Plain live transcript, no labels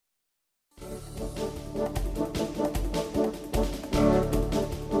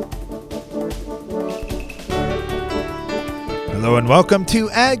Hello and welcome to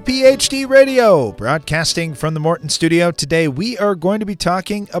Ag PhD Radio, broadcasting from the Morton studio. Today we are going to be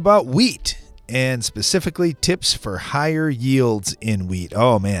talking about wheat and specifically tips for higher yields in wheat.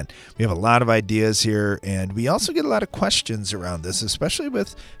 Oh man, we have a lot of ideas here, and we also get a lot of questions around this, especially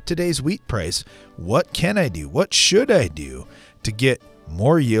with today's wheat price. What can I do? What should I do to get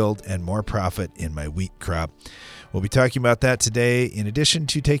more yield and more profit in my wheat crop? We'll be talking about that today, in addition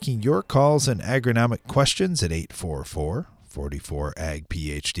to taking your calls and agronomic questions at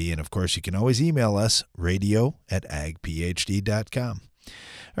 844-44-AG-PhD. And of course, you can always email us, radio@agphd.com.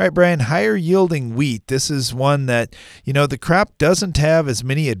 All right, Brian, higher yielding wheat. This is one that, the crop doesn't have as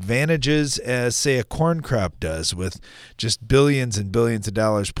many advantages as, say, a corn crop does, with just billions and billions of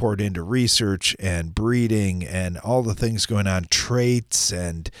dollars poured into research and breeding and all the things going on, traits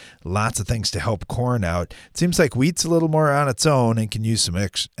and lots of things to help corn out. It seems like wheat's a little more on its own and can use some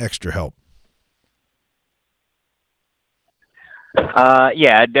extra help.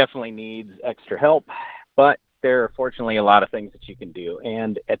 Yeah, it definitely needs extra help, but there are fortunately a lot of things that you can do.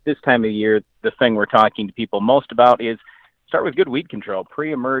 And at this time of year, the thing we're talking to people most about is start with good weed control.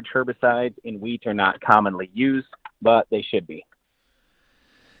 Pre-emerge herbicides in wheat are not commonly used, but they should be.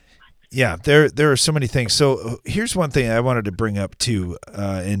 Yeah, there are so many things. So here's one thing I wanted to bring up too,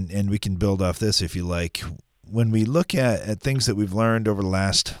 and we can build off this if you like. When we look at things that we've learned over the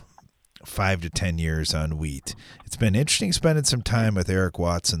last 5 to 10 years on wheat, it's been interesting spending some time with Eric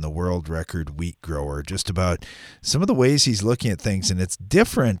Watson, the world record wheat grower, just about some of the ways he's looking at things. And it's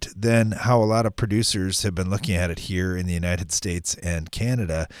different than how a lot of producers have been looking at it here in the United States and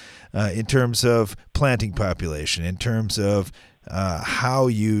Canada, in terms of planting population, in terms of how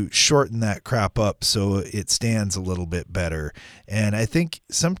you shorten that crop up so it stands a little bit better. And I think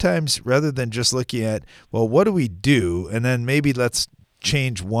sometimes rather than just looking at, well, what do we do? And then maybe let's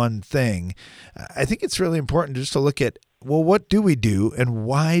change one thing. I think it's really important just to look at, well, what do we do and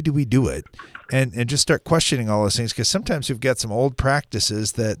why do we do it? And just start questioning all those things, because sometimes we've got some old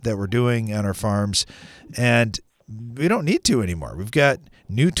practices that we're doing on our farms and we don't need to anymore. We've got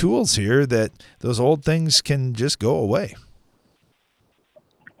new tools here that those old things can just go away.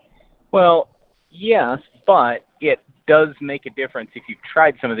 Well, yes, but it does make a difference if you've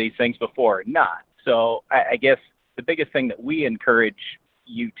tried some of these things before or not. So I guess the biggest thing that we encourage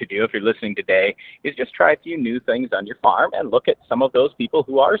you to do, if you're listening today, is just try a few new things on your farm and look at some of those people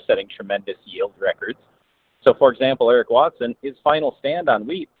who are setting tremendous yield records. So, for example, Eric Watson, his final stand on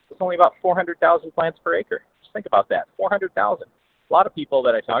wheat was only about 400,000 plants per acre. Just think about that, 400,000. A lot of people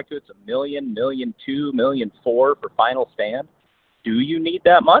that I talk to, it's $1 million, $1.2 million, $1.4 million for final stand. Do you need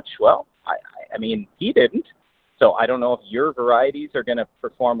that much? Well, I mean, he didn't. So I don't know if your varieties are going to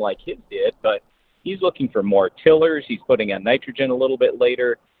perform like his did, but he's looking for more tillers. He's putting on nitrogen a little bit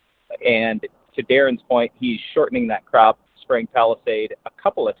later. And to Darren's point, he's shortening that crop, spraying Palisade a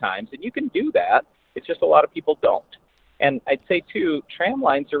couple of times. And you can do that. It's just a lot of people don't. And I'd say, too, tram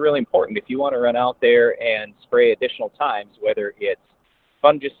lines are really important. If you want to run out there and spray additional times, whether it's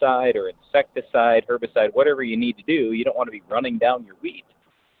fungicide or insecticide, herbicide, whatever you need to do, you don't want to be running down your wheat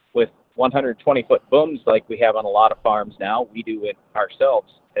with 120-foot booms like we have on a lot of farms now. We do it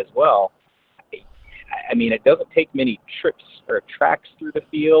ourselves as well. I mean, it doesn't take many trips or tracks through the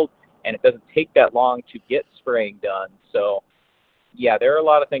field, and it doesn't take that long to get spraying done. So, yeah, there are a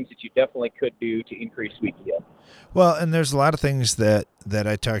lot of things that you definitely could do to increase wheat yield. Well, and there's a lot of things that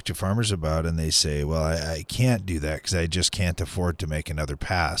I talk to farmers about, and they say, well, I can't do that because I just can't afford to make another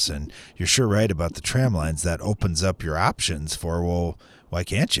pass. And you're sure right about the tram lines. That opens up your options for, well, why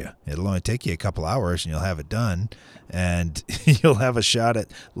can't you? It'll only take you a couple hours and you'll have it done, and you'll have a shot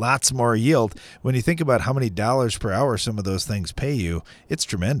at lots more yield. When you think about how many dollars per hour some of those things pay you, it's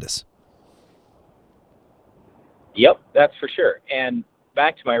tremendous. Yep, that's for sure. And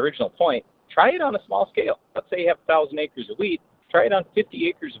back to my original point, try it on a small scale. Let's say you have 1,000 acres of wheat. Try it on 50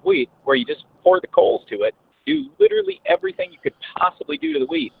 acres of wheat where you just pour the coals to it, do literally everything you could possibly do to the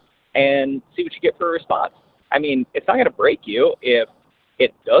wheat, and see what you get for a response. I mean, it's not going to break you if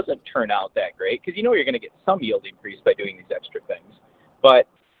it doesn't turn out that great, because you're going to get some yield increase by doing these extra things. But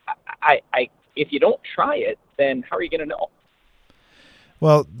if you don't try it, then how are you going to know?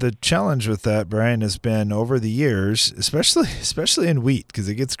 Well, the challenge with that, Brian, has been over the years, especially in wheat, because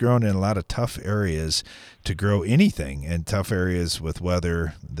it gets grown in a lot of tough areas to grow anything, and tough areas with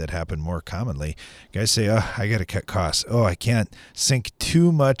weather that happen more commonly. Guys say, oh, I got to cut costs. Oh, I can't sink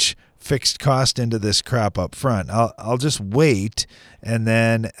too much fixed cost into this crop up front. I'll just wait, and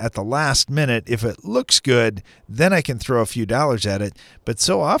then at the last minute, if it looks good, then I can throw a few dollars at it. But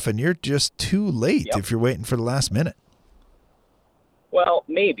so often you're just too late if you're waiting for the last minute. Well,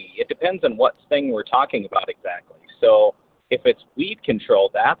 maybe. It depends on what thing we're talking about exactly. So If it's weed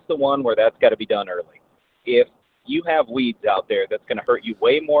control, that's the one where that's got to be done early. If you have weeds out there, that's going to hurt you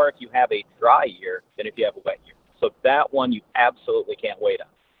way more if you have a dry year than if you have a wet year. So that one you absolutely can't wait on.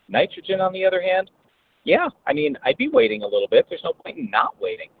 Nitrogen, on the other hand, yeah, I mean, I'd be waiting a little bit. There's no point in not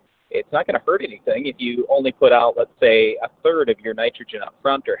waiting. It's not going to hurt anything if you only put out, let's say, a third of your nitrogen up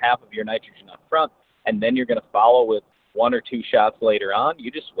front or half of your nitrogen up front, and then you're going to follow with 1 or 2 shots later on.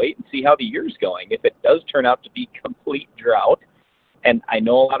 You just wait and see how the year's going. If it does turn out to be complete drought, and I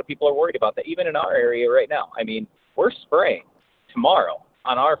know a lot of people are worried about that, even in our area right now. I mean, we're spraying tomorrow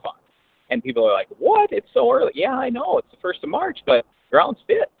on our farm, and people are like, what? It's so early. Yeah, I know. It's the 1st of March, but ground's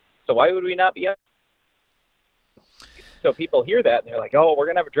fit. So why would we not be up? So people hear that, and they're like, oh, we're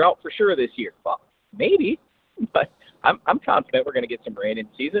going to have a drought for sure this year. Well, maybe, but I'm confident we're going to get some rain in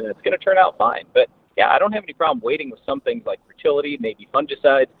season, and it's going to turn out fine. But, yeah, I don't have any problem waiting with some things like fertility, maybe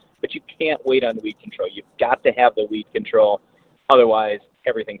fungicides, but you can't wait on the weed control. You've got to have the weed control. Otherwise,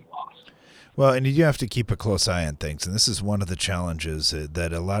 everything's lost. Well, and you do have to keep a close eye on things. And this is one of the challenges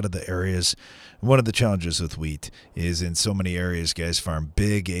that a lot of the areas, one of the challenges with wheat is in so many areas, guys farm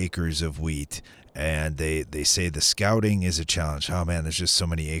big acres of wheat. And they say the scouting is a challenge. Oh, man, there's just so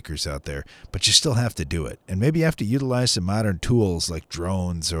many acres out there. But you still have to do it. And maybe you have to utilize some modern tools like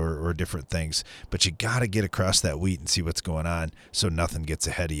drones or different things. But you got to get across that wheat and see what's going on so nothing gets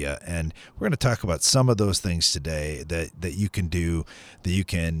ahead of you. And we're going to talk about some of those things today that you can do, that you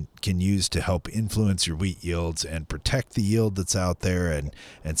can use to help influence your wheat yields and protect the yield that's out there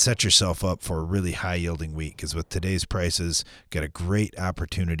and set yourself up for a really high-yielding wheat. Because with today's prices, got a great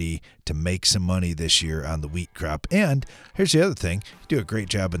opportunity to make some money this year on the wheat crop. And here's the other thing. You do a great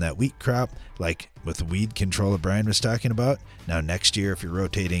job in that wheat crop, like with the weed control that Brian was talking about. Now next year, if you're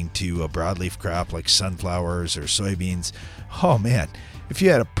rotating to a broadleaf crop like sunflowers or soybeans, oh man, if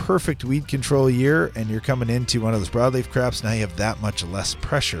you had a perfect weed control year and you're coming into one of those broadleaf crops, now you have that much less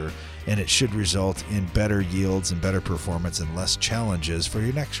pressure, and it should result in better yields and better performance and less challenges for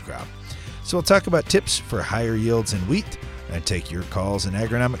your next crop. So we'll talk about tips for higher yields in wheat and take your calls and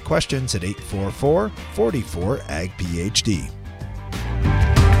agronomic questions at 844-44-AG-PhD.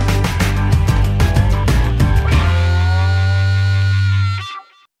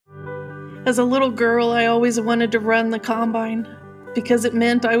 As a little girl, I always wanted to run the combine because it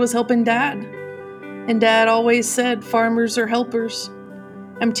meant I was helping Dad. And Dad always said farmers are helpers.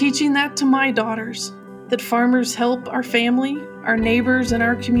 I'm teaching that to my daughters, that farmers help our family, our neighbors, and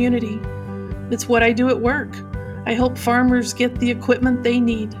our community. It's what I do at work. I help farmers get the equipment they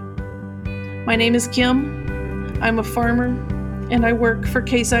need. My name is Kim. I'm a farmer, and I work for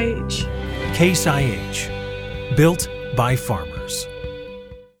Case IH. Case IH, built by farmers.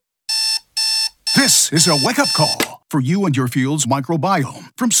 This is a wake-up call for you and your field's microbiome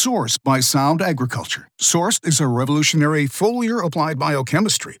from Source by Sound Agriculture. Source is a revolutionary foliar-applied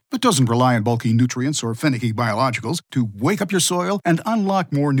biochemistry that doesn't rely on bulky nutrients or finicky biologicals to wake up your soil and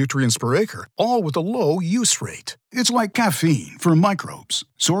unlock more nutrients per acre, all with a low use rate. It's like caffeine for microbes.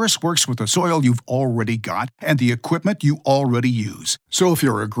 Source works with the soil you've already got and the equipment you already use. So if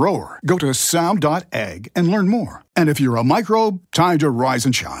you're a grower, go to sound.ag and learn more. And if you're a microbe, time to rise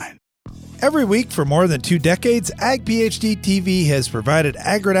and shine. Every week for more than 2 decades, Ag PhD TV has provided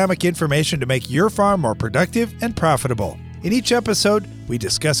agronomic information to make your farm more productive and profitable. In each episode, we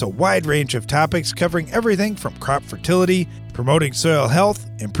discuss a wide range of topics covering everything from crop fertility, promoting soil health,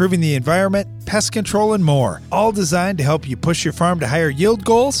 improving the environment, pest control, and more, all designed to help you push your farm to higher yield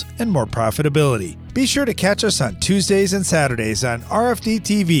goals and more profitability. Be sure to catch us on Tuesdays and Saturdays on RFD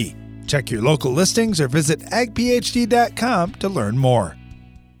TV. Check your local listings or visit agphd.com to learn more.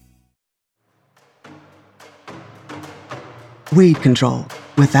 Weed control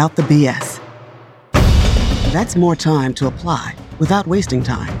without the BS. That's more time to apply without wasting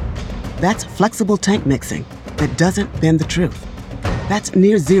time. That's flexible tank mixing that doesn't bend the truth. That's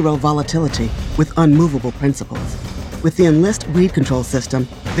near zero volatility with unmovable principles. With the Enlist weed control system,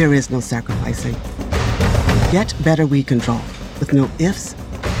 there is no sacrificing. Get better weed control with no ifs,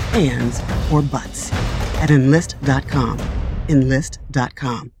 ands, or buts at enlist.com.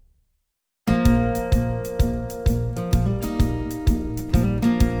 Enlist.com.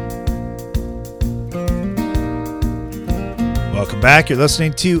 Welcome back. You're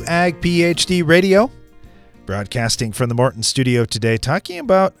listening to Ag PhD Radio, broadcasting from the Morton studio today, talking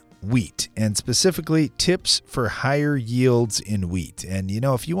about wheat and specifically tips for higher yields in wheat. And, you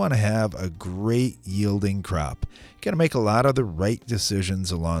know, if you want to have a great yielding crop, you got to make a lot of the right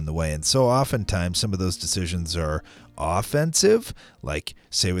decisions along the way. And so oftentimes some of those decisions are offensive, like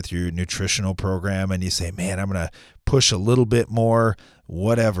say with your nutritional program and you say, man, I'm going to push a little bit more,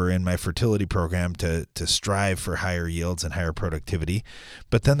 whatever, in my fertility program to strive for higher yields and higher productivity.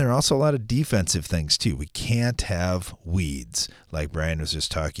 But then there are also a lot of defensive things too. We can't have weeds, like Brian was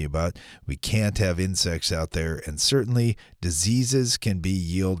just talking about. We can't have insects out there, and certainly diseases can be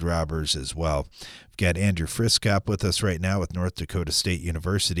yield robbers as well. We've got Andrew Friskop with us right now with North Dakota State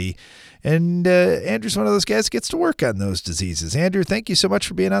University, and Andrew's one of those guys who gets to work on those diseases. Andrew, thank you so much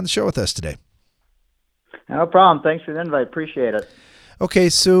for being on the show with us today. No problem. Thanks for the invite. Appreciate it. Okay,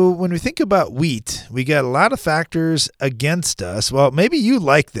 so when we think about wheat, we got a lot of factors against us. Well, maybe you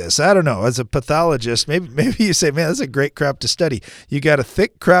like this. I don't know. As a pathologist, maybe you say, man, this is a great crop to study. You got a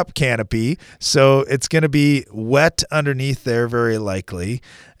thick crop canopy, so it's going to be wet underneath there very likely.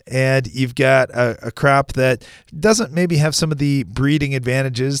 And you've got a crop that doesn't maybe have some of the breeding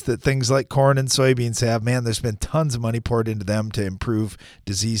advantages that things like corn and soybeans have. Man, there's been tons of money poured into them to improve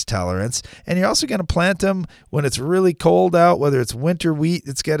disease tolerance. And you're also going to plant them when it's really cold out, whether it's winter wheat,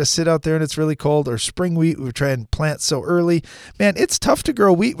 it's got to sit out there and it's really cold, or spring wheat, we try and plant so early. Man, it's tough to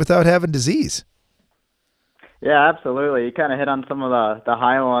grow wheat without having disease. Yeah, absolutely. You kind of hit on some of the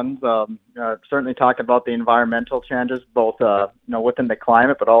high ones. Certainly talking about the environmental changes, both within the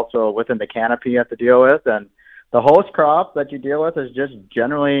climate, but also within the canopy you have to deal with. And the host crop that you deal with is just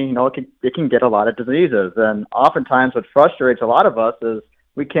generally, it can get a lot of diseases. And oftentimes, what frustrates a lot of us is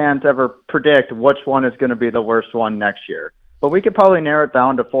we can't ever predict which one is going to be the worst one next year. But we could probably narrow it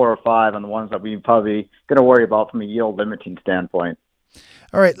down to 4 or 5 on the ones that we probably going to worry about from a yield limiting standpoint.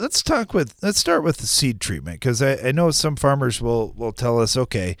 All right, let's start with the seed treatment, because I know some farmers will tell us,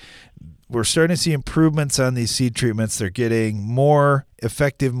 okay, we're starting to see improvements on these seed treatments. They're getting more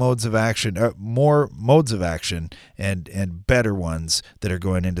effective modes of action, and better ones that are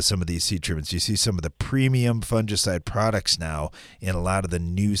going into some of these seed treatments. You see some of the premium fungicide products now in a lot of the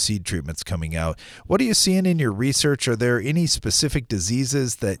new seed treatments coming out. What are you seeing in your research? Are there any specific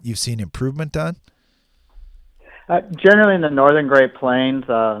diseases that you've seen improvement on? Generally in the northern Great Plains,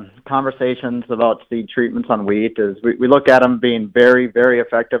 conversations about seed treatments on wheat is we look at them being very, very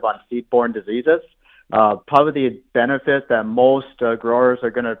effective on seed-borne diseases. Probably the benefit that most growers are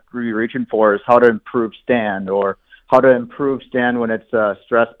going to be reaching for is how to improve stand, or how to improve stand when it's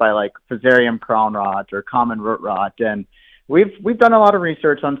stressed by like Fusarium crown rot or common root rot. And we've done a lot of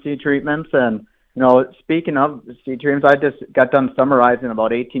research on seed treatments. And speaking of seed treatments, I just got done summarizing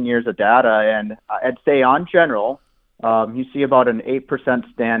about 18 years of data, and I'd say on general, you see about an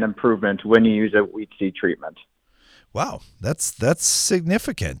 8% stand improvement when you use a wheat seed treatment. Wow, that's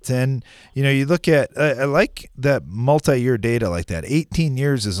significant. And, you look at, I like that multi-year data like that. 18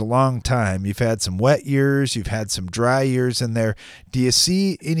 years is a long time. You've had some wet years, you've had some dry years in there. Do you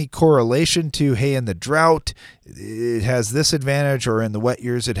see any correlation to, hey, in the drought, it has this advantage, or in the wet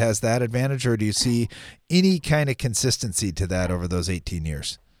years, it has that advantage? Or do you see any kind of consistency to that over those 18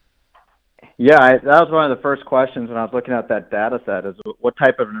 years? Yeah, that was one of the first questions when I was looking at that data set, is what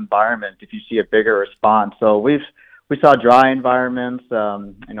type of an environment if you see a bigger response. So we saw dry environments.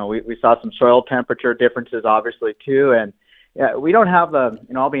 We saw some soil temperature differences, obviously, too. And we don't have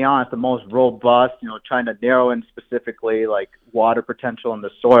I'll be honest, the most robust, trying to narrow in specifically like water potential in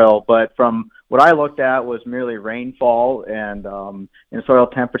the soil. But from what I looked at was merely rainfall and soil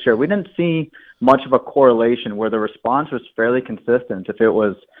temperature. We didn't see much of a correlation where the response was fairly consistent. If it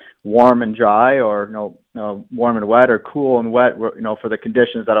was warm and dry, or warm and wet, or cool and wet, for the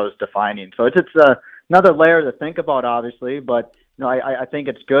conditions that I was defining. So it's another layer to think about, obviously, but I think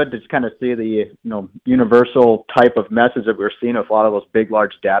it's good to just kind of see the universal type of message that we're seeing with a lot of those big,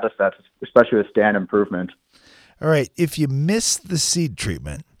 large data sets, especially with stand improvement. All right, if you miss the seed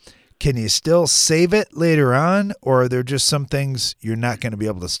treatment, can you still save it later on, or are there just some things you're not going to be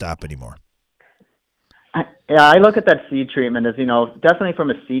able to stop anymore? I look at that seed treatment as, definitely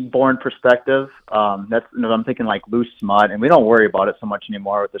from a seed-borne perspective. That's, I'm thinking like loose mud, and we don't worry about it so much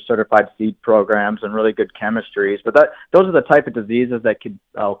anymore with the certified seed programs and really good chemistries. But those are the type of diseases that could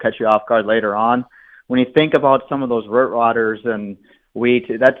catch you off guard later on. When you think about some of those root rotters and wheat,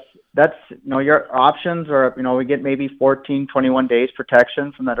 that's your options are, we get maybe 14, 21 days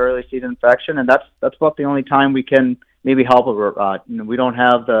protection from that early seed infection, and that's about the only time we can maybe help a root rot. We don't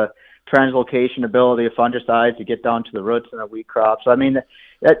have the translocation ability of fungicides to get down to the roots in a wheat crop. So, like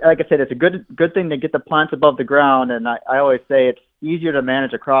I said, it's a good thing to get the plants above the ground. And I always say it's easier to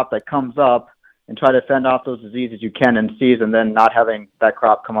manage a crop that comes up and try to fend off those diseases you can in season than not having that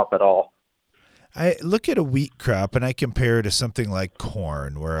crop come up at all. I look at a wheat crop and I compare it to something like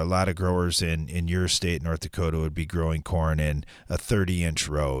corn, where a lot of growers in your state, North Dakota, would be growing corn in a 30-inch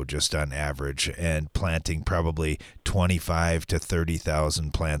row just on average and planting probably 25 to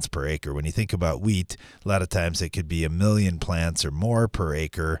 30,000 plants per acre. When you think about wheat, a lot of times it could be 1 million plants or more per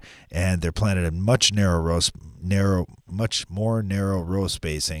acre, and they're planted in much more narrow row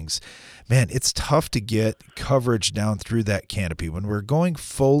spacings. Man, it's tough to get coverage down through that canopy. When we're going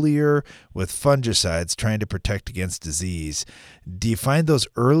foliar with fungicides trying to protect against disease, do you find those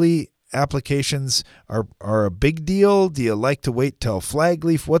early applications are a big deal? Do you like to wait till flag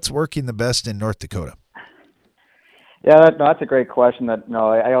leaf? What's working the best in North Dakota? Yeah, that's a great question.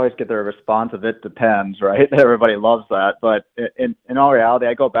 I always get the response of it depends, right? Everybody loves that. But in all reality,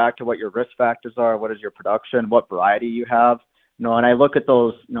 I go back to what your risk factors are, what is your production, what variety you have. And I look at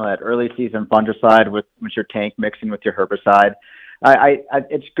those, that early season fungicide with your tank mixing with your herbicide.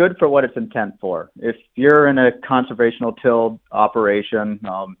 It's good for what it's intent for. If you're in a conservational tilled operation,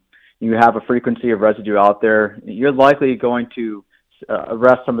 you have a frequency of residue out there, you're likely going to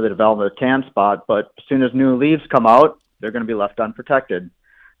arrest some of the development of tan spot, but as soon as new leaves come out, they're going to be left unprotected.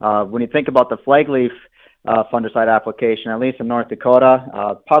 When you think about the flag leaf fungicide application, at least in North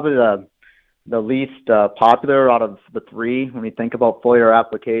Dakota, probably the least popular out of the three when you think about foliar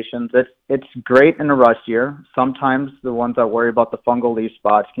applications. It's great in a rust year. Sometimes the ones that worry about the fungal leaf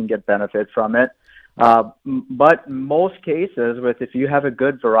spots can get benefit from it. But most cases, if you have a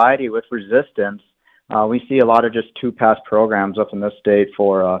good variety with resistance, we see a lot of just 2-pass programs up in this state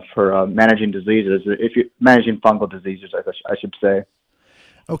for managing diseases. If you're managing fungal diseases, I should say.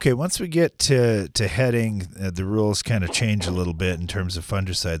 Okay, once we get to heading, the rules kind of change a little bit in terms of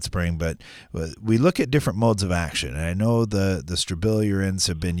fungicide spraying, but we look at different modes of action. And I know the strobilurins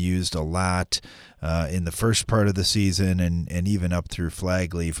have been used a lot in the first part of the season and even up through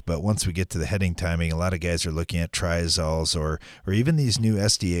flag leaf. But once we get to the heading timing, a lot of guys are looking at triazoles or even these new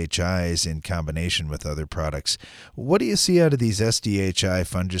SDHIs in combination with other products. What do you see out of these SDHI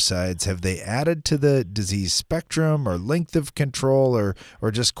fungicides? Have they added to the disease spectrum or length of control or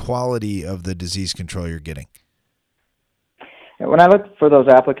just quality of the disease control you're getting? When I look for those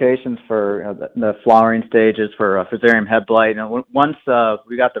applications for the flowering stages for Fusarium head blight, once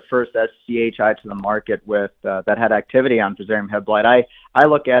we got the first SDHI to the market with that had activity on Fusarium head blight, I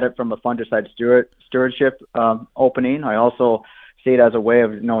look at it from a fungicide stewardship opening. I also see it as a way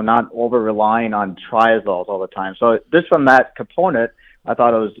of not over relying on triazoles all the time. So just from that component, I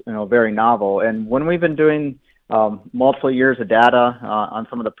thought it was very novel. And when we've been doing multiple years of data on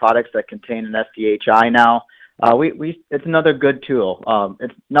some of the products that contain an SDHI now, it's another good tool.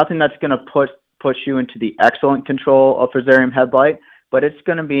 It's nothing that's going to push you into the excellent control of Fusarium head blight, but it's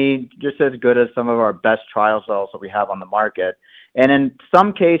going to be just as good as some of our best triazoles that we have on the market. And in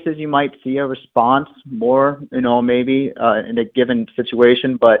some cases, you might see a response more, maybe in a given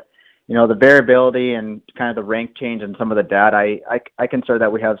situation, but the variability and kind of the rank change in some of the data, I consider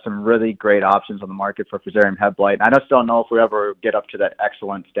that we have some really great options on the market for Fusarium head blight. And I just don't know if we ever get up to that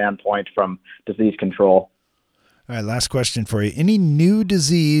excellent standpoint from disease control. All right, last question for you. Any new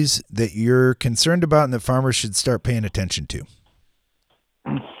disease that you're concerned about and that farmers should start paying attention to?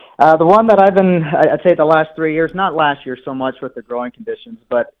 The one that I'd say the last 3 years, not last year so much with the growing conditions,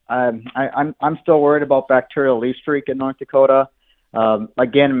 but I'm still worried about bacterial leaf streak in North Dakota.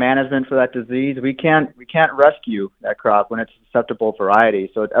 Again, management for that disease, we can't rescue that crop when it's a susceptible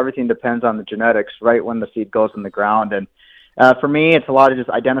variety. So everything depends on the genetics right when the seed goes in the ground. And for me, it's a lot of just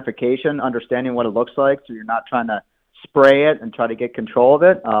identification, understanding what it looks like, so you're not trying to spray it and try to get control of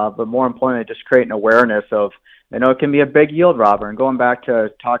it, but more importantly, just create an awareness of, it can be a big yield robber. And going back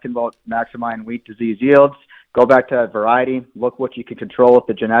to talking about maximizing wheat disease yields, go back to variety, look what you can control with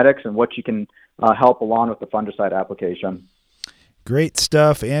the genetics and what you can help along with the fungicide application. Great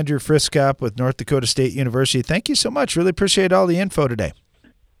stuff. Andrew Friskop with North Dakota State University. Thank you so much. Really appreciate all the info today.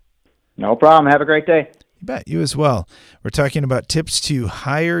 No problem. Have a great day. You bet. You as well. We're talking about tips to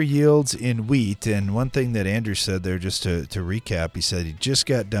higher yields in wheat. And one thing that Andrew said there, just to recap, he said he just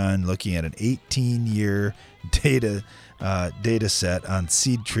got done looking at an 18-year data set on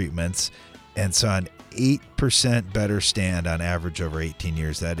seed treatments and saw an 8% better stand on average over 18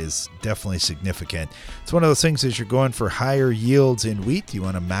 years. That is definitely significant. It's one of those things as you're going for higher yields in wheat, you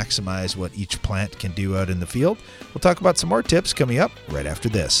want to maximize what each plant can do out in the field. We'll talk about some more tips coming up right after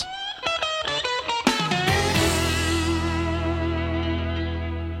this.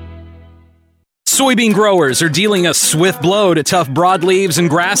 Soybean growers are dealing a swift blow to tough broadleaves and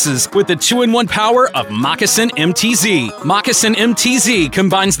grasses with the 2-in-1 power of Moccasin MTZ. Moccasin MTZ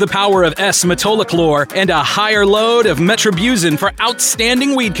combines the power of S-metolachlor and a higher load of metribuzin for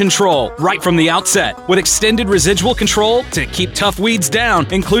outstanding weed control right from the outset, with extended residual control to keep tough weeds down,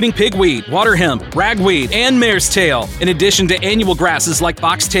 including pigweed, water hemp, ragweed, and mare's tail, in addition to annual grasses like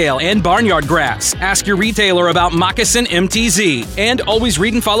boxtail and barnyard grass. Ask your retailer about Moccasin MTZ, and always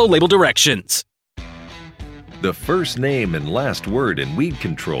read and follow label directions. The first name and last word in weed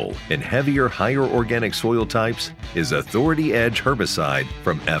control in heavier, higher organic soil types is Authority Edge herbicide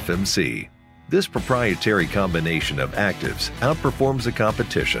from FMC. This proprietary combination of actives outperforms the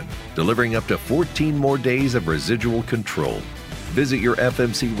competition, delivering up to 14 more days of residual control. Visit your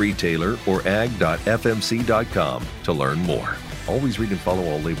FMC retailer or ag.fmc.com to learn more. Always read and follow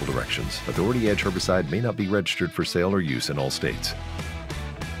all label directions. Authority Edge herbicide may not be registered for sale or use in all states.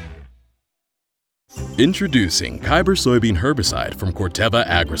 Introducing Kyber soybean herbicide from Corteva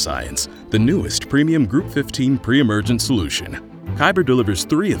Agriscience, the newest premium Group 15 pre-emergent solution. Kyber delivers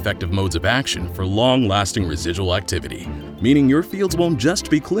 3 effective modes of action for long-lasting residual activity, meaning your fields won't just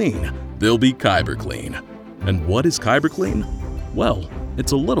be clean, they'll be Kyber clean. And what is Kyber clean? Well,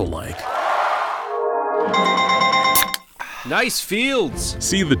 it's a little like... Nice fields!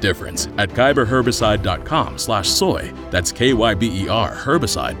 See the difference at kyberherbicide.com/soy. That's KYBER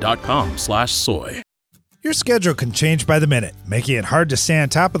herbicide.com/soy. Your schedule can change by the minute, making it hard to stay on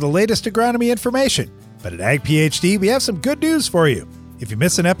top of the latest agronomy information. But at Ag PhD, we have some good news for you. If you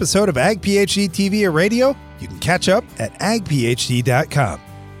miss an episode of Ag PhD TV or radio, you can catch up at agphd.com.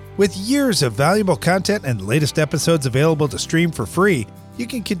 With years of valuable content and the latest episodes available to stream for free, you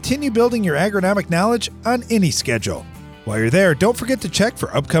can continue building your agronomic knowledge on any schedule. While you're there, don't forget to check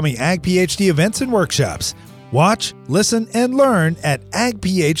for upcoming Ag PhD events and workshops. Watch, listen, and learn at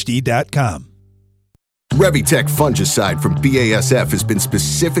agphd.com. Revitec fungicide from BASF has been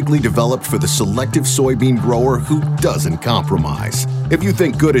specifically developed for the selective soybean grower who doesn't compromise. If you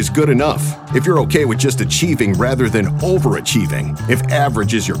think good is good enough, if you're okay with just achieving rather than overachieving, if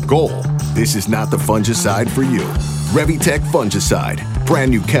average is your goal, this is not the fungicide for you. Revitec fungicide, brand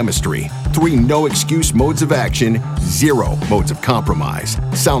new chemistry, 3 no-excuse modes of action, 0 modes of compromise.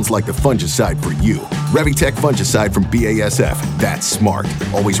 Sounds like the fungicide for you. Revitec fungicide from BASF. That's smart.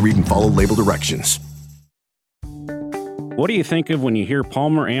 Always read and follow label directions. What do you think of when you hear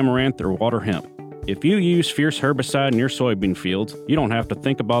Palmer Amaranth or water hemp? If you use Fierce herbicide in your soybean fields, you don't have to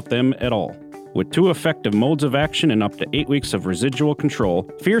think about them at all. With 2 effective modes of action and up to 8 weeks of residual control,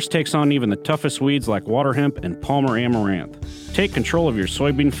 Fierce takes on even the toughest weeds like water hemp and Palmer Amaranth. Take control of your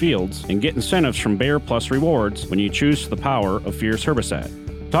soybean fields and get incentives from Bayer Plus Rewards when you choose the power of Fierce herbicide.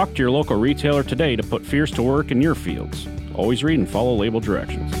 Talk to your local retailer today to put Fierce to work in your fields. Always read and follow label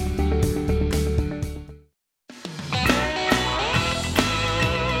directions.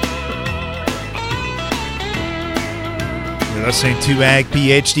 You're listening to Ag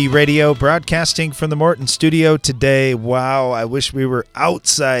PhD Radio, broadcasting from the Morton studio today. Wow, I wish we were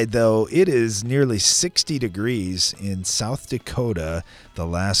outside, though. It is nearly 60 degrees in South Dakota the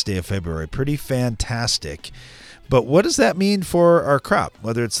last day of February. Pretty fantastic. But what does that mean for our crop,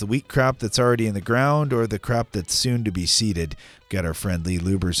 whether it's the wheat crop that's already in the ground or the crop that's soon to be seeded? We've got our friend Lee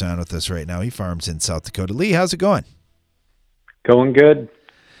Lubers on with us right now. He farms in South Dakota. Lee, how's it going? Going good.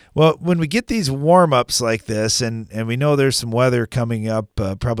 Well, when we get these warm-ups like this, and we know there's some weather coming up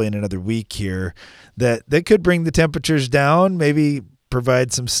probably in another week here, that could bring the temperatures down, maybe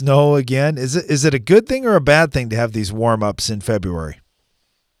provide some snow again. Is it a good thing or a bad thing to have these warm-ups in February?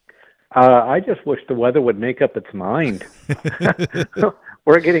 I just wish the weather would make up its mind.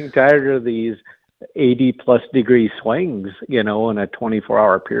 We're getting tired of these 80-plus degree swings, in a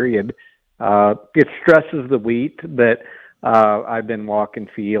 24-hour period. It stresses the wheat, but I've been walking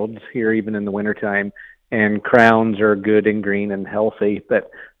fields here even in the wintertime, and crowns are good and green and healthy.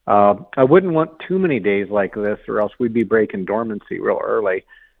 But I wouldn't want too many days like this, or else we'd be breaking dormancy real early.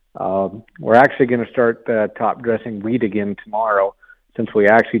 We're actually going to start top dressing wheat again tomorrow, since we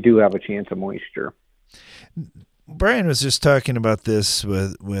actually do have a chance of moisture. Brian was just talking about this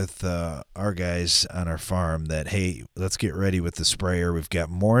with our guys on our farm, that, hey, let's get ready with the sprayer. We've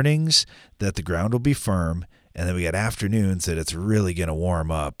got mornings that the ground will be firm, and then we got afternoons that it's really going to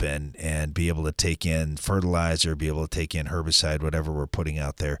warm up and be able to take in fertilizer, be able to take in herbicide, whatever we're putting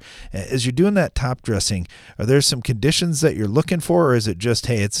out there. As you're doing that top dressing, are there some conditions that you're looking for, or is it just,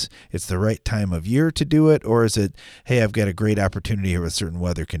 hey, it's the right time of year to do it, or is it, hey, I've got a great opportunity here with certain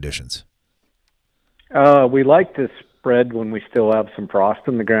weather conditions? We like to spread when we still have some frost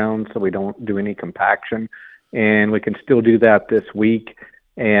in the ground, so we don't do any compaction, and we can still do that this week.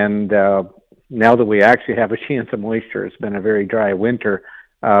 And now that we actually have a chance of moisture, it's been a very dry winter.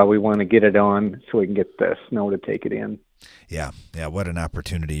 We want to get it on so we can get the snow to take it in. Yeah, what an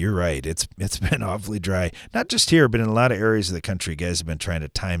opportunity. You're right. It's been awfully dry. Not just here, but in a lot of areas of the country, guys have been trying to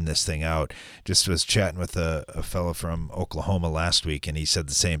time this thing out. Just was chatting with a fellow from Oklahoma last week, and he said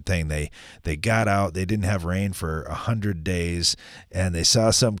the same thing. They got out. They didn't have rain for 100 days, and they saw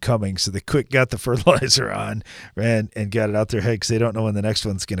some coming, so they got the fertilizer on and got it out their head because they don't know when the next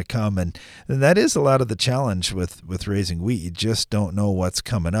one's going to come. And that is a lot of the challenge with raising wheat. You just don't know what's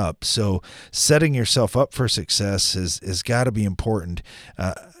coming up. So setting yourself up for success has got to be important.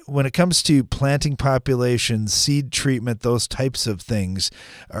 When it comes to planting populations, seed treatment, those types of things,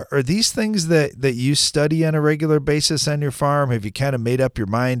 are these things that you study on a regular basis on your farm? Have you kind of made up your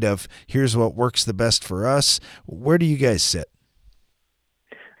mind of here's what works the best for us? Where do you guys sit?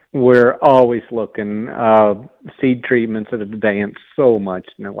 We're always looking. Seed treatments have advanced so much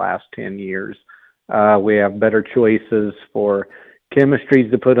in the last 10 years. We have better choices for chemistries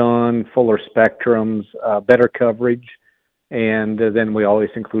to put on, fuller spectrums, better coverage. And then we always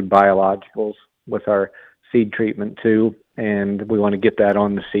include biologicals with our seed treatment too. And we want to get that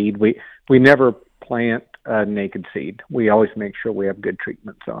on the seed. We never plant naked seed. We always make sure we have good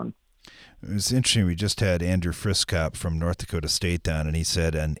treatments on. It was interesting. We just had Andrew Friskop from North Dakota State on, and he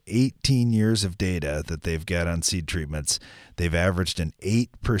said on 18 years of data that they've got on seed treatments, they've averaged an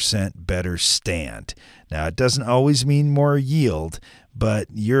 8% better stand. Now, it doesn't always mean more yield,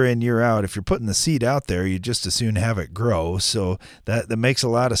 but year in, year out, if you're putting the seed out there, you just as soon have it grow. So that makes a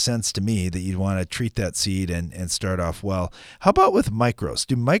lot of sense to me that you'd want to treat that seed and start off well. How about with micros?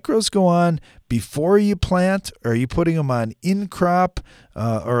 Do micros go on before you plant, or are you putting them on in crop,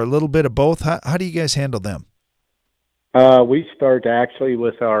 or a little bit of both? How do you guys handle them? We start actually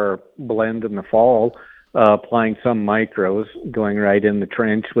with our blend in the fall, applying some micros, going right in the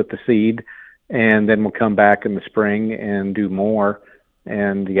trench with the seed, and then we'll come back in the spring and do more.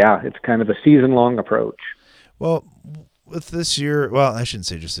 And yeah, it's kind of a season-long approach. Well, with this year, well, I shouldn't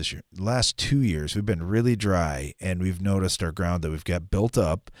say just this year, the last 2 years, we've been really dry, and we've noticed our ground that we've got built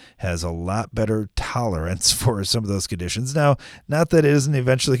up has a lot better tolerance for some of those conditions. Now, not that it isn't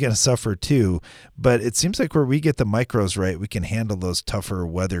eventually going to suffer too, but it seems like where we get the micros right, we can handle those tougher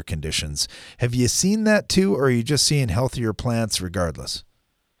weather conditions. Have you seen that too, or are you just seeing healthier plants regardless?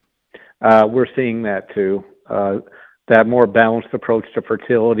 We're seeing that too. That more balanced approach to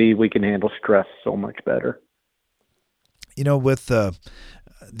fertility, we can handle stress so much better. You know, with the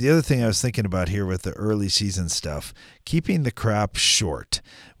other thing I was thinking about here with the early season stuff, keeping the crop short.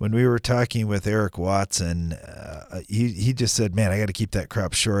 When we were talking with Eric Watson, he just said, man, I got to keep that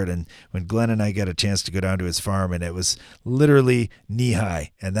crop short. And when Glenn and I got a chance to go down to his farm, and it was literally knee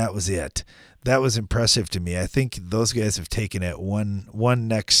high, and that was it. That was impressive to me. I think those guys have taken it one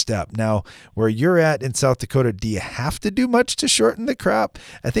next step. Now, where you're at in South Dakota, do you have to do much to shorten the crop?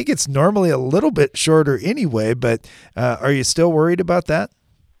 I think it's normally a little bit shorter anyway, but are you still worried about that?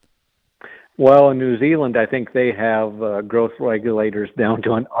 Well, in New Zealand, I think they have growth regulators down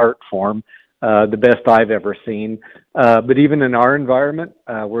to an art form, the best I've ever seen. But even in our environment,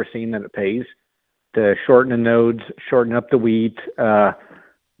 we're seeing that it pays to shorten the nodes, shorten up the wheat,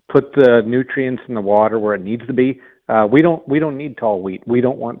 put the nutrients in the water where it needs to be. We don't need tall wheat. We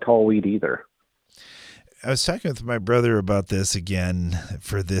don't want tall wheat either. I was talking with my brother about this again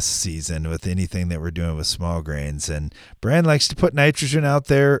for this season with anything that we're doing with small grains. And Brian likes to put nitrogen out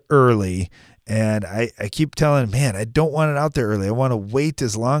there early. And I keep telling him, man, I don't want it out there early. I want to wait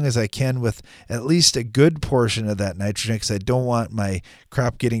as long as I can with at least a good portion of that nitrogen because I don't want my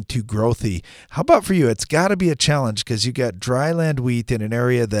crop getting too growthy. How about for you? It's got to be a challenge because you got dryland wheat in an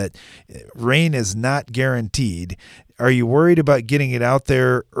area that rain is not guaranteed. Are you worried about getting it out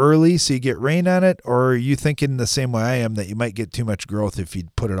there early so you get rain on it? Or are you thinking the same way I am that you might get too much growth if you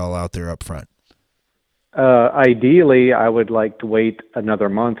put it all out there up front? Ideally, I would like to wait another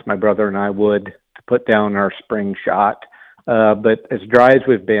month. My brother and I would to put down our spring shot. But as dry as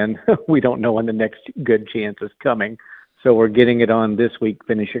we've been, we don't know when the next good chance is coming. So we're getting it on this week,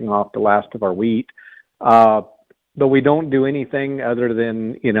 finishing off the last of our wheat. But we don't do anything other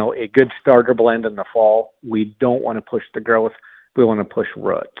than, a good starter blend in the fall. We don't want to push the growth. We want to push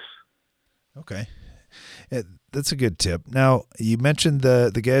roots. Okay. that's a good tip. Now, you mentioned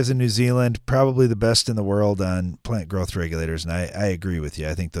the guys in New Zealand, probably the best in the world on plant growth regulators, and I agree with you.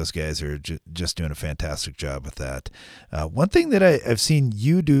 I think those guys are just doing a fantastic job with that. One thing that I've seen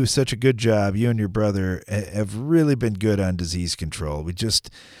you do such a good job, you and your brother have really been good on disease control.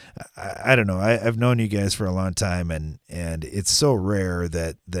 I don't know, I've known you guys for a long time, and it's so rare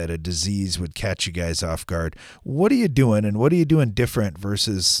that a disease would catch you guys off guard. What are you doing, and what are you doing different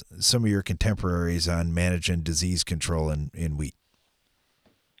versus some of your contemporaries on managing disease control in wheat?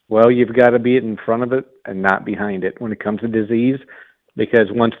 Well, you've got to be in front of it and not behind it when it comes to disease,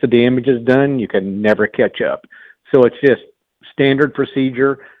 because once the damage is done, you can never catch up. So it's just standard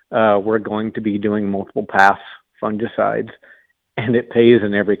procedure. We're going to be doing multiple pass fungicides, and it pays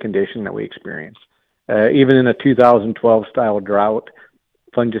in every condition that we experience. Even in a 2012 style drought,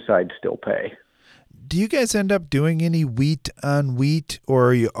 fungicides still pay. Do you guys end up doing any wheat on wheat, or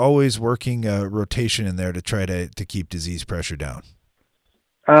are you always working a rotation in there to try to keep disease pressure down?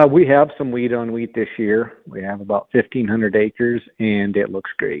 We have some wheat on wheat this year. We have about 1,500 acres, and it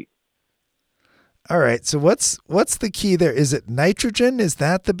looks great. All right. So what's the key there? Is it nitrogen? Is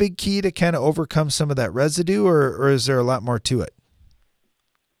that the big key to kind of overcome some of that residue, or is there a lot more to it?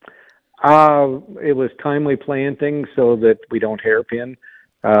 It was timely planting so that we don't hairpin.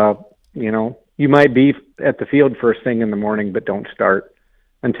 You might be at the field first thing in the morning, but don't start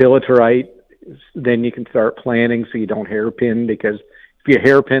until it's right. Then you can start planting so you don't hairpin, because if you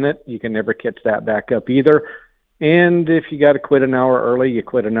hairpin it, you can never catch that back up either. And if you got to quit an hour early, you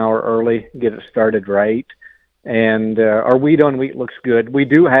quit an hour early, get it started right. And our wheat on wheat looks good. We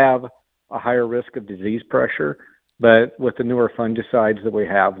do have a higher risk of disease pressure, but with the newer fungicides that we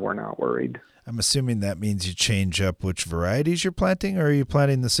have, we're not worried. I'm assuming that means you change up which varieties you're planting, or are you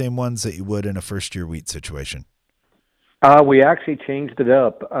planting the same ones that you would in a first-year wheat situation? We actually changed it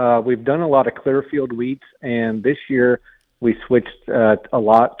up. We've done a lot of Clearfield wheats, and this year we switched a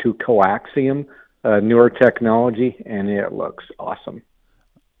lot to coaxium, newer technology, and it looks awesome.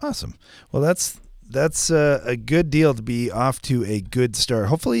 Awesome. Well, that's a good deal to be off to a good start.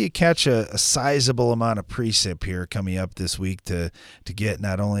 Hopefully you catch a sizable amount of precip here coming up this week to get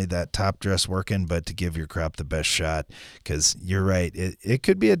not only that top dress working, but to give your crop the best shot, because you're right. It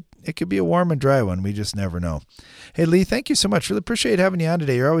could be a warm and dry one. We just never know. Hey, Lee, thank you so much. Really appreciate having you on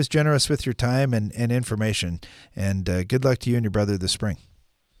today. You're always generous with your time and information, and good luck to you and your brother this spring.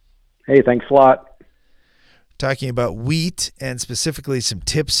 Hey, thanks a lot. Talking about wheat and specifically some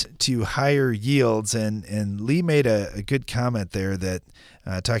tips to higher yields. And Lee made a good comment there that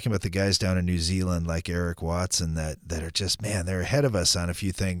talking about the guys down in New Zealand like Eric Watson that are just, man, they're ahead of us on a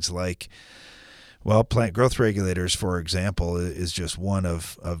few things like, well, plant growth regulators, for example, is just one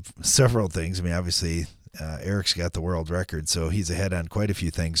of several things. I mean, obviously, Eric's got the world record, so he's ahead on quite a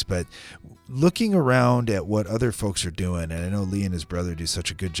few things. But looking around at what other folks are doing, and I know Lee and his brother do such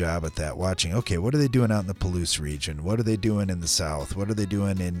a good job at that, watching, okay, what are they doing out in the Palouse region? What are they doing in the South? What are they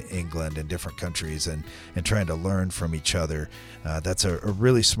doing in England and different countries, and trying to learn from each other? That's a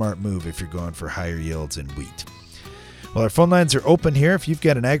really smart move if you're going for higher yields in wheat. Well, our phone lines are open here. If you've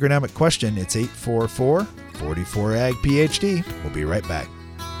got an agronomic question, it's 844-44-AG-PHD. We'll be right back.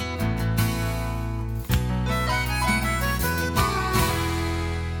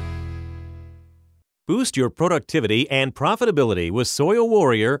 Boost your productivity and profitability with Soil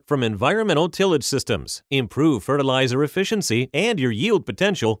Warrior from Environmental Tillage Systems. Improve fertilizer efficiency and your yield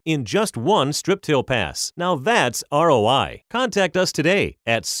potential in just one strip till pass. Now that's ROI. Contact us today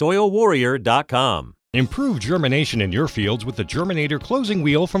at soilwarrior.com. Improve germination in your fields with the Germinator Closing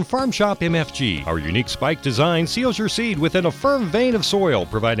Wheel from Farm Shop MFG. Our unique spike design seals your seed within a firm vein of soil,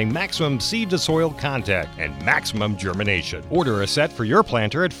 providing maximum seed-to-soil contact and maximum germination. Order a set for your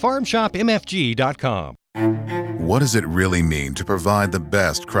planter at farmshopmfg.com. What does it really mean to provide the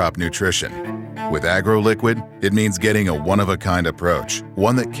best crop nutrition? With AgroLiquid, it means getting a one-of-a-kind approach,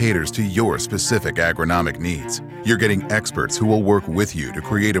 one that caters to your specific agronomic needs. You're getting experts who will work with you to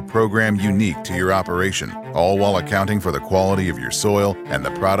create a program unique to your operation, all while accounting for the quality of your soil and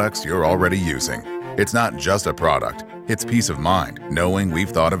the products you're already using. It's not just a product, it's peace of mind, knowing we've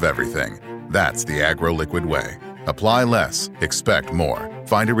thought of everything. That's the AgroLiquid way. Apply less, expect more.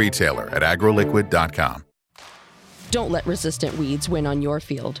 Find a retailer at agroliquid.com. Don't let resistant weeds win on your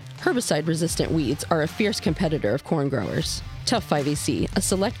field. Herbicide-resistant weeds are a fierce competitor of corn growers. Tough 5AC, a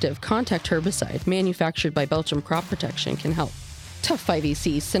selective contact herbicide manufactured by Belgium Crop Protection, can help. Tough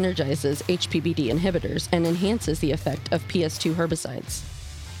 5AC synergizes HPBD inhibitors and enhances the effect of PS2 herbicides.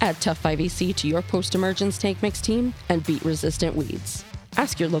 Add Tough 5AC to your post-emergence tank mix team and beat resistant weeds.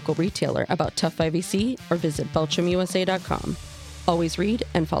 Ask your local retailer about Tough 5AC or visit belchumusa.com. Always read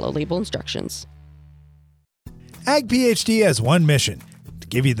and follow label instructions. Ag PhD has one mission: to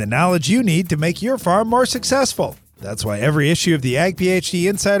give you the knowledge you need to make your farm more successful. That's why every issue of the Ag PhD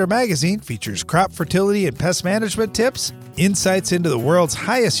Insider magazine features crop fertility and pest management tips, insights into the world's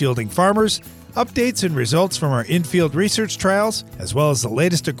highest yielding farmers, updates and results from our in-field research trials, as well as the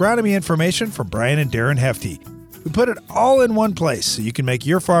latest agronomy information from Brian and Darren Hefty. We put it all in one place so you can make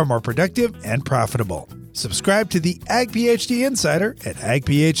your farm more productive and profitable. Subscribe to the Ag PhD Insider at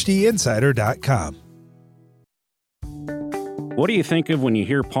agphdinsider.com. What do you think of when you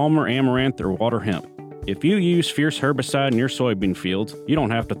hear Palmer Amaranth or water hemp? If you use Fierce herbicide in your soybean fields, you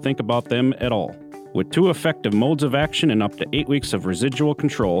don't have to think about them at all. With 2 effective modes of action and up to 8 weeks of residual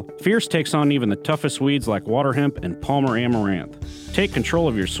control, Fierce takes on even the toughest weeds like water hemp and Palmer Amaranth. Take control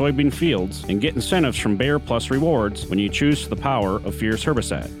of your soybean fields and get incentives from Bayer Plus Rewards when you choose the power of Fierce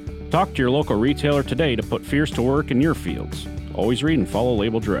herbicide. Talk to your local retailer today to put Fierce to work in your fields. Always read and follow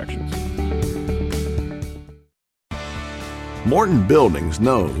label directions. Morton Buildings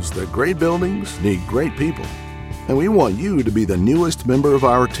knows that great buildings need great people, and we want you to be the newest member of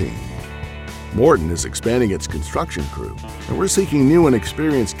our team. Morton is expanding its construction crew, and we're seeking new and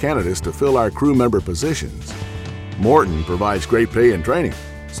experienced candidates to fill our crew member positions. Morton provides great pay and training,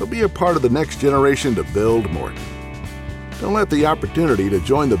 so be a part of the next generation to build Morton. Don't let the opportunity to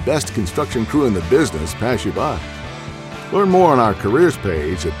join the best construction crew in the business pass you by. Learn more on our careers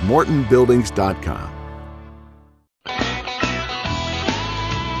page at mortonbuildings.com.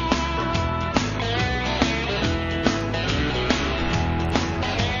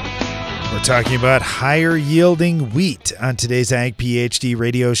 We're talking about higher yielding wheat on today's Ag PhD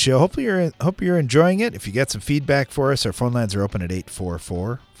radio show. Hope you're enjoying it. If you got some feedback for us, our phone lines are open at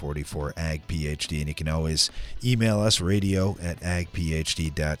 844-44-AG-PhD, and you can always email us,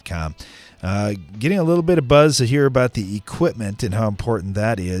 radio@agphd.com. Getting a little bit of buzz to hear about the equipment and how important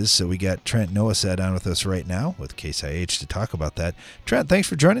that is. So we got Trent Noasad on with us right now with Case IH to talk about that. Trent, thanks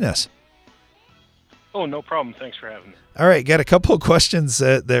for joining us. Oh, no problem. Thanks for having me. All right, got a couple of questions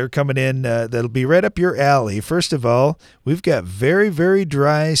that are coming in that'll be right up your alley. First of all, we've got very, very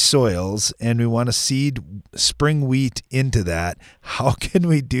dry soils, and we want to seed spring wheat into that. How can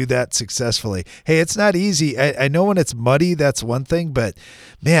we do that successfully? Hey, it's not easy. I know when it's muddy, that's one thing, but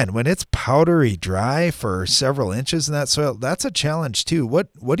man, when it's powdery dry for several inches in that soil, that's a challenge too.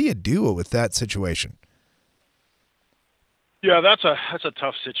 What do you do with that situation? Yeah, that's a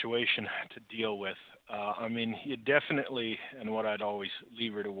tough situation to deal with. I mean, you definitely, and what I'd always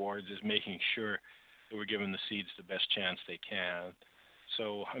lever towards is making sure that we're giving the seeds the best chance they can.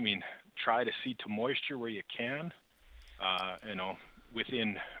 So, I mean, try to seed to moisture where you can,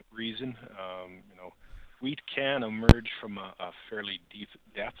 within reason. Wheat can emerge from a fairly deep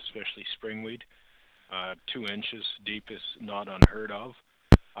depth, especially spring wheat. 2 inches deep is not unheard of.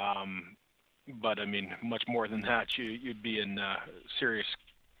 But, I mean, much more than that, you'd be in serious.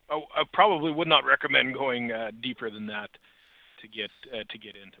 I probably would not recommend going deeper than that to get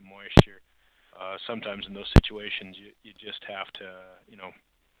into moisture. Sometimes in those situations, you just have to,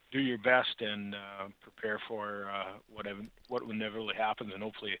 do your best and prepare for what inevitably happens, and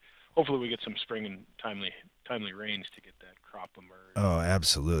hopefully we get some spring and timely rains to get that crop emerge. Oh,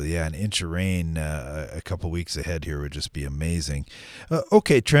 absolutely. Yeah, an inch of rain a couple weeks ahead here would just be amazing.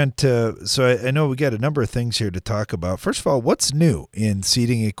 Okay, Trent, so I know we got a number of things here to talk about. First of all, what's new in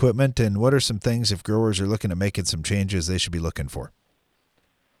seeding equipment, and what are some things, if growers are looking at making some changes, they should be looking for?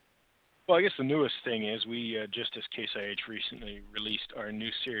 Well, I guess the newest thing is we, just as Case IH recently released our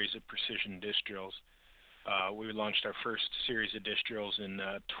new series of precision disc drills. We launched our first series of disc drills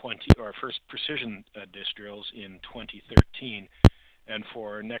our first precision disc drills in 2013. And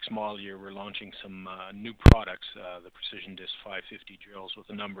for next model year, we're launching some new products, the Precision Disc 550 drills, with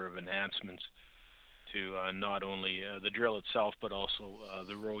a number of enhancements to not only the drill itself, but also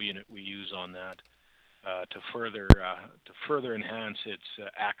the row unit we use on that to further enhance its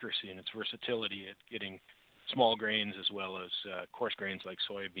accuracy and its versatility at getting small grains as well as coarse grains like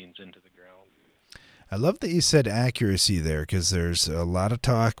soybeans into the ground. I love that you said accuracy there, because there's a lot of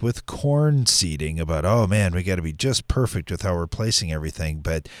talk with corn seeding about, oh man, we got to be just perfect with how we're placing everything.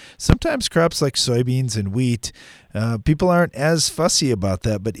 But sometimes crops like soybeans and wheat, people aren't as fussy about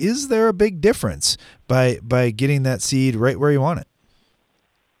that. But is there a big difference by getting that seed right where you want it?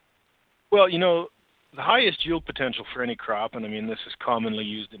 Well, the highest yield potential for any crop, and I mean this is commonly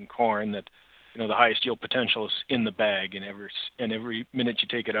used in corn, that the highest yield potential is in the bag, and every minute you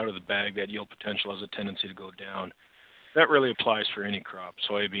take it out of the bag, that yield potential has a tendency to go down. That really applies for any crop,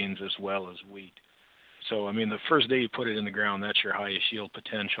 soybeans as well as wheat. So, I mean, the first day you put it in the ground, that's your highest yield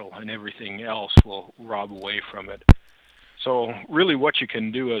potential, and everything else will rob away from it. So, really what you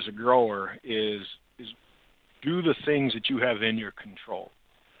can do as a grower is do the things that you have in your control.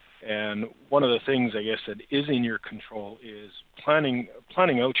 And one of the things, I guess, that is in your control is planning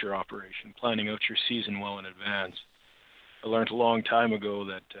out your operation, planning out your season well in advance. I learned a long time ago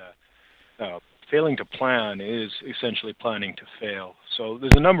that failing to plan is essentially planning to fail. So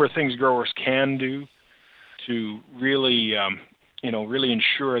there's a number of things growers can do to really, really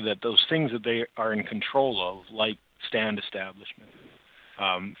ensure that those things that they are in control of, like stand establishment,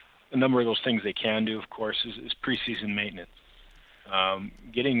 a number of those things they can do, of course, is preseason maintenance.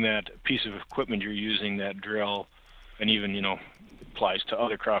 Getting that piece of equipment you're using, that drill, and even, applies to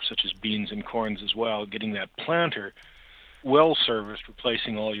other crops such as beans and corns as well, getting that planter well serviced,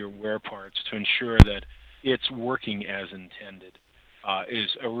 replacing all your wear parts to ensure that it's working as intended,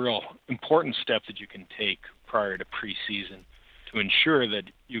 is a real important step that you can take prior to preseason to ensure that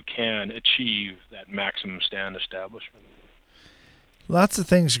you can achieve that maximum stand establishment. Lots of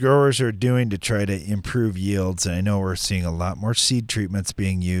things growers are doing to try to improve yields. And I know we're seeing a lot more seed treatments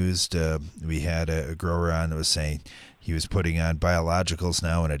being used. We had a grower on that was saying he was putting on biologicals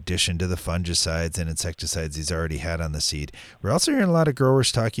now in addition to the fungicides and insecticides he's already had on the seed. We're also hearing a lot of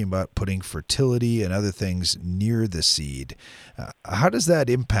growers talking about putting fertility and other things near the seed. How does that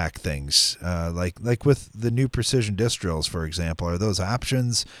impact things? Like with the new precision disc drills, for example, are those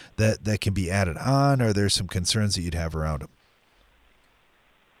options that can be added on, or are there some concerns that you'd have around them?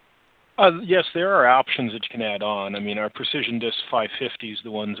 Yes, there are options that you can add on. I mean, our Precision Disc 550s, the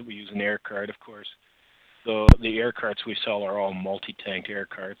ones that we use in air cart, of course. The air carts we sell are all multi-tank air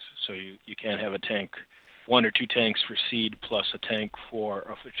carts, so you can't have a tank, 1 or 2 tanks for seed plus a tank for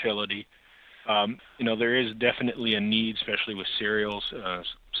a fertility. There is definitely a need, especially with cereals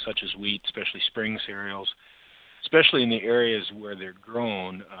such as wheat, especially spring cereals, especially in the areas where they're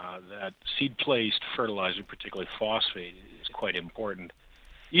grown, that seed-placed fertilizer, particularly phosphate, is quite important.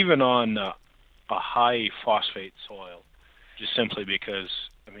 Even on a high phosphate soil, just simply because,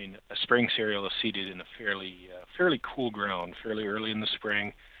 a spring cereal is seeded in a fairly cool ground, fairly early in the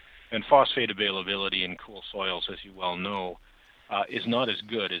spring, and phosphate availability in cool soils, as you well know, is not as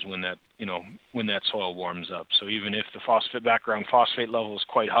good as when that soil warms up. So even if the background phosphate level is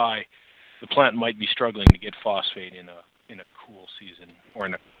quite high, the plant might be struggling to get phosphate in a cool season, or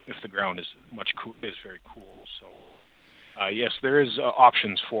if the ground is very cool. So. Yes, there is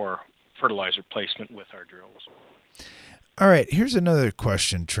options for fertilizer placement with our drills. All right, here's another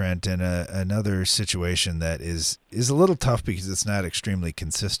question, Trent, and another situation that is a little tough because it's not extremely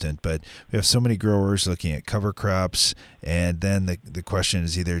consistent, but we have so many growers looking at cover crops, and then the question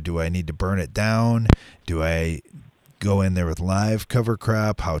is either, do I need to burn it down? Do I go in there with live cover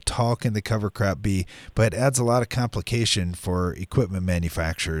crop? How tall can the cover crop be? But it adds a lot of complication for equipment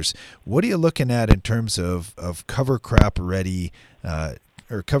manufacturers. What are you looking at in terms of cover crop ready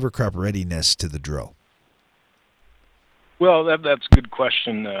or cover crop readiness to the drill? Well, that's a good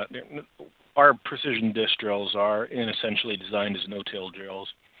question. Our precision disc drills are essentially designed as no-till drills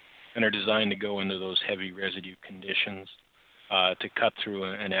and are designed to go into those heavy residue conditions. To cut through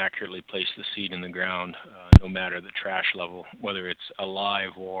and accurately place the seed in the ground, no matter the trash level, whether it's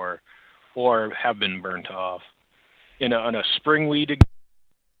alive or have been burnt off. In a spring wheat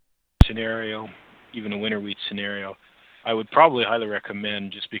scenario, even a winter wheat scenario, I would probably highly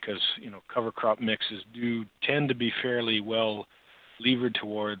recommend, just because cover crop mixes do tend to be fairly well levered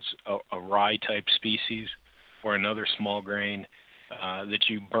towards a rye type species or another small grain, that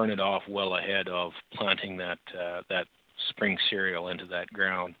you burn it off well ahead of planting that spring cereal into that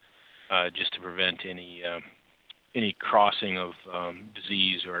ground, just to prevent any crossing of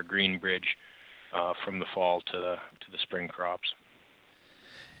disease or a green bridge from the fall to the spring crops.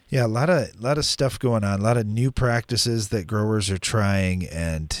 Yeah, a lot of stuff going on, a lot of new practices that growers are trying,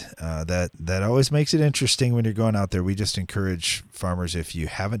 and that always makes it interesting when you're going out there. We just encourage farmers, if you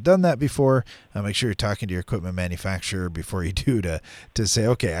haven't done that before, make sure you're talking to your equipment manufacturer before you do to say,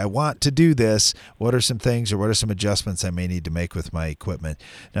 okay, I want to do this. What are some things or what are some adjustments I may need to make with my equipment?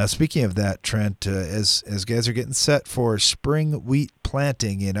 Now, speaking of that, Trent, as guys are getting set for spring wheat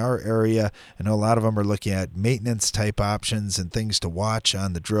planting in our area, I know a lot of them are looking at maintenance type options and things to watch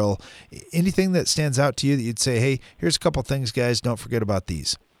on the drill. Anything that stands out to you that you'd say, hey, here's a couple things, guys, don't forget about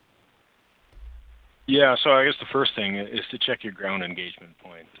these? Yeah, so I guess the first thing is to check your ground engagement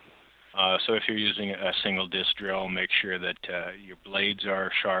point. So if you're using a single disc drill, make sure that your blades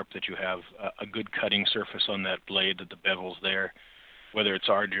are sharp, that you have a good cutting surface on that blade, that the bevel's there, whether it's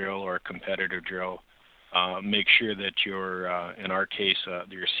our drill or a competitor drill. Make sure that your, in our case,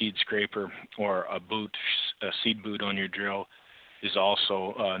 your seed scraper or a seed boot on your drill is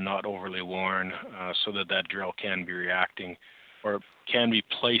also not overly worn, so that drill can be reacting or can be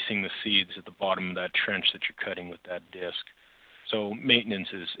placing the seeds at the bottom of that trench that you're cutting with that disc. So maintenance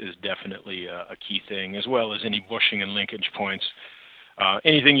is definitely a key thing, as well as any bushing and linkage points.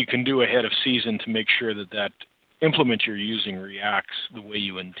 Anything you can do ahead of season to make sure that implement you're using reacts the way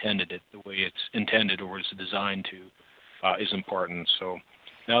you intended it, the way it's intended or was designed to, is important. So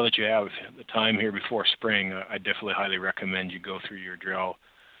now that you have the time here before spring, I definitely highly recommend you go through your drill,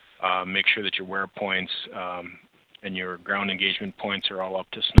 make sure that your wear points and your ground engagement points are all up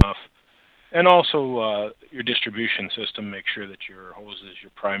to snuff. And also your distribution system, make sure that your hoses,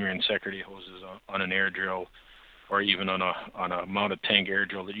 your primary and secondary hoses on an air drill or even on a mounted tank air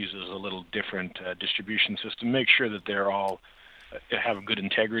drill that uses a little different distribution system, make sure that they're all have a good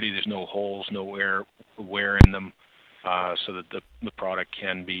integrity. There's no holes, no wear in them, so that the product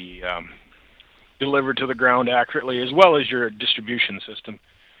can be delivered to the ground accurately, as well as your distribution system.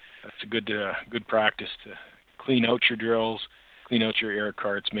 That's a good practice to clean out your drills, clean out your air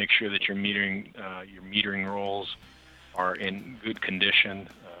carts, make sure that your metering rolls are in good condition,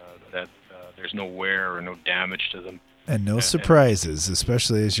 that there's no wear or no damage to them. And no surprises,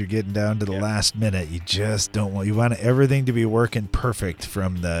 especially as you're getting down to the last minute. You just don't want, you want everything to be working perfect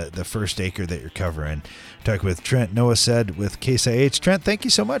from the first acre that you're covering. Talking with Trent Noased with Case IH. Trent, thank you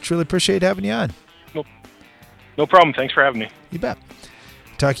so much. Really appreciate having you on. No problem. Thanks for having me. You bet.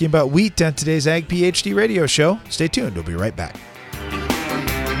 Talking about wheat on today's Ag PhD radio show. Stay tuned. We'll be right back.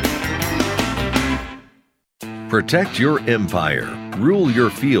 Protect your empire. Rule your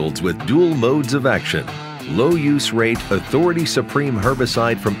fields with dual modes of action. Low use rate Authority Supreme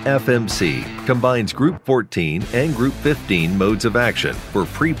herbicide from FMC combines Group 14 and Group 15 modes of action for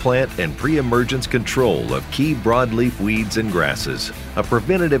pre-plant and pre-emergence control of key broadleaf weeds and grasses. A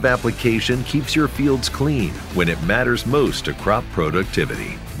preventative application keeps your fields clean when it matters most to crop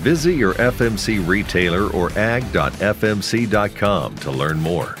productivity. Visit your FMC retailer or ag.fmc.com to learn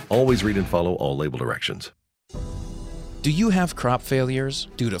more. Always read and follow all label directions. Do you have crop failures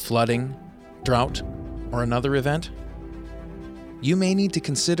due to flooding, drought, or another event? You may need to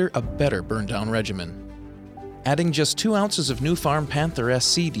consider a better burn-down regimen. Adding just 2 ounces of New Farm Panther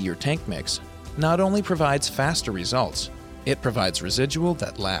SC to your tank mix not only provides faster results, it provides residual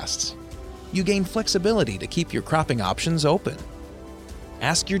that lasts. You gain flexibility to keep your cropping options open.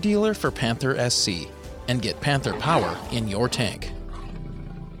 Ask your dealer for Panther SC and get Panther power in your tank.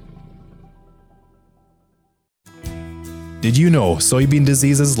 Did you know soybean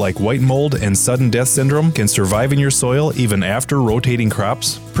diseases like white mold and sudden death syndrome can survive in your soil even after rotating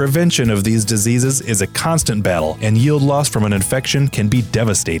crops? Prevention of these diseases is a constant battle, and yield loss from an infection can be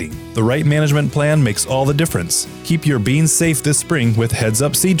devastating. The right management plan makes all the difference. Keep your beans safe this spring with Heads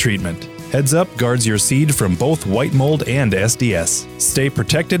Up Seed Treatment. Heads Up guards your seed from both white mold and SDS. Stay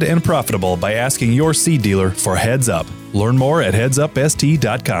protected and profitable by asking your seed dealer for Heads Up. Learn more at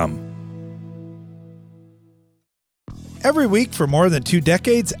headsupst.com. Every week for more than 2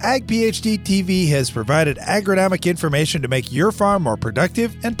 decades, Ag PhD TV has provided agronomic information to make your farm more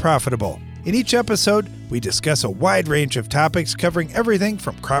productive and profitable. In each episode, we discuss a wide range of topics covering everything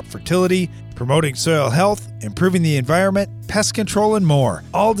from crop fertility, promoting soil health, improving the environment, pest control, and more,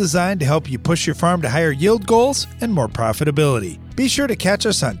 all designed to help you push your farm to higher yield goals and more profitability. Be sure to catch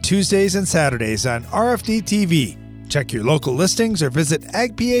us on Tuesdays and Saturdays on RFD TV. Check your local listings or visit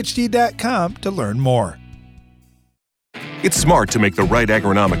agphd.com to learn more. It's smart to make the right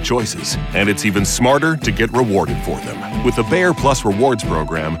agronomic choices, and it's even smarter to get rewarded for them. With the Bayer Plus Rewards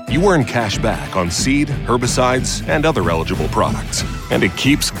program, you earn cash back on seed, herbicides, and other eligible products. And it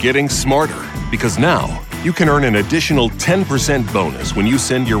keeps getting smarter, because now you can earn an additional 10% bonus when you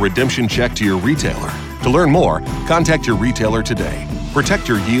send your redemption check to your retailer. To learn more, contact your retailer today. Protect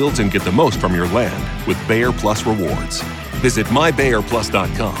your yields and get the most from your land with Bayer Plus Rewards. Visit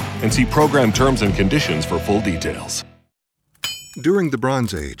mybayerplus.com and see program terms and conditions for full details. During the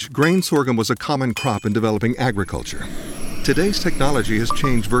Bronze Age, grain sorghum was a common crop in developing agriculture. Today's technology has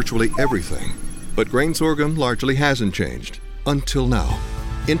changed virtually everything, but grain sorghum largely hasn't changed. Until now.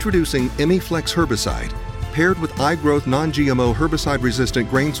 Introducing Imiflex herbicide, paired with iGrowth non-GMO herbicide-resistant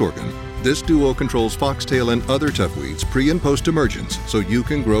grain sorghum. This duo controls foxtail and other tough weeds pre- and post-emergence, so you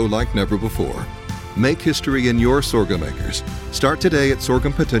can grow like never before. Make history in your sorghum acres. Start today at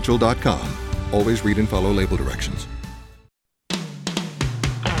sorghumpotential.com. Always read and follow label directions.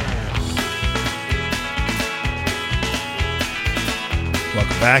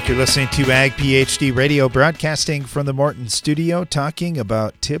 Welcome back. You're listening to Ag PhD Radio, broadcasting from the Morton studio, talking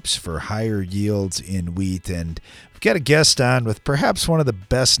about tips for higher yields in wheat. And we've got a guest on with perhaps one of the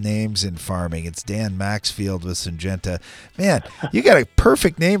best names in farming. It's Dan Maxfield with Syngenta. Man, you got a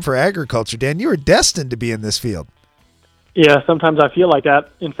perfect name for agriculture, Dan. You were destined to be in this field. Yeah, sometimes I feel like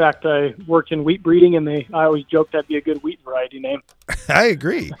that. In fact, I work in wheat breeding, and I always joke that'd be a good wheat variety name. I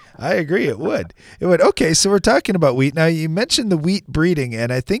agree. It would. Okay, so we're talking about wheat. Now, you mentioned the wheat breeding,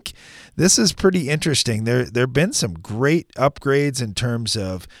 and I think this is pretty interesting. There have been some great upgrades in terms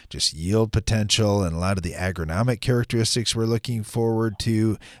of just yield potential and a lot of the agronomic characteristics we're looking forward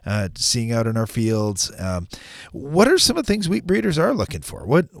to seeing out in our fields. What are some of the things wheat breeders are looking for?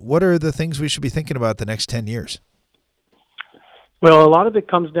 What are the things we should be thinking about the next 10 years? Well, a lot of it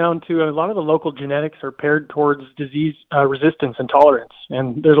comes down to a lot of the local genetics are paired towards disease resistance and tolerance,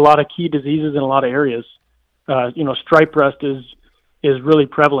 and there's a lot of key diseases in a lot of areas. Stripe rust is really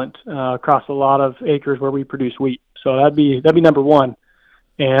prevalent across a lot of acres where we produce wheat. So that'd be number one.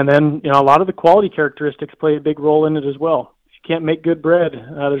 And then a lot of the quality characteristics play a big role in it as well. If you can't make good bread,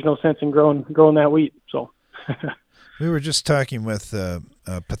 there's no sense in growing that wheat. So. We were just talking with a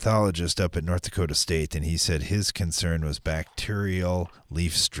pathologist up at North Dakota State, and he said his concern was bacterial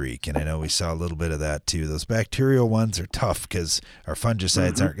leaf streak. And I know we saw a little bit of that too. Those bacterial ones are tough because our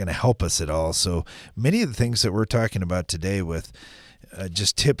fungicides aren't going to help us at all. So many of the things that we're talking about today with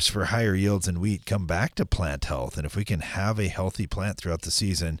just tips for higher yields in wheat come back to plant health. And if we can have a healthy plant throughout the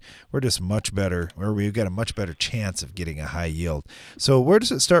season, we're just much better, or we've got a much better chance of getting a high yield. So where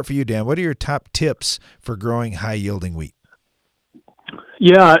does it start for you, Dan? What are your top tips for growing high yielding wheat?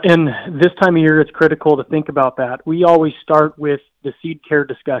 Yeah, and this time of year, it's critical to think about that. We always start with the seed care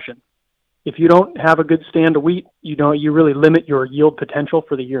discussion. If you don't have a good stand of wheat, you really limit your yield potential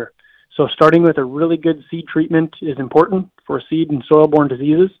for the year. So starting with a really good seed treatment is important for seed and soil-borne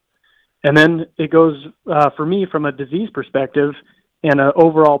diseases. And then it goes, for me, from a disease perspective and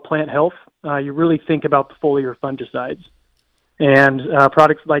overall plant health, you really think about the foliar fungicides. And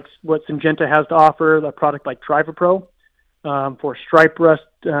products like what Syngenta has to offer, a product like Trivapro for stripe rust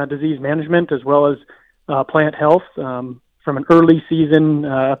disease management, as well as plant health from an early season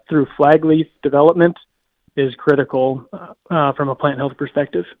through flag leaf development is critical from a plant health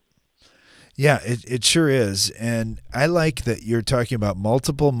perspective. Yeah, it sure is. And I like that you're talking about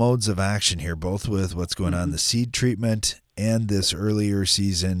multiple modes of action here, both with what's going on, the seed treatment and this earlier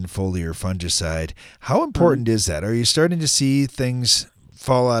season foliar fungicide. How important is that? Are you starting to see things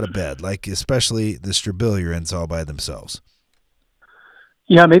fall out of bed, like especially the strobilurins all by themselves?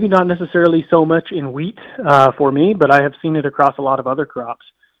 Yeah, maybe not necessarily so much in wheat for me, but I have seen it across a lot of other crops.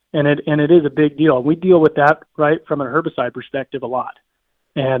 And it is a big deal. We deal with that right from a herbicide perspective a lot.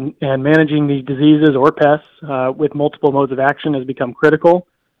 And managing these diseases or pests with multiple modes of action has become critical.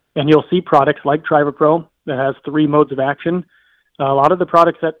 And you'll see products like Trivapro that has 3 modes of action. A lot of the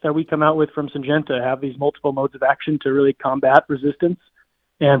products that we come out with from Syngenta have these multiple modes of action to really combat resistance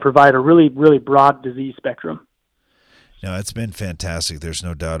and provide a really, really broad disease spectrum. No, it's been fantastic. There's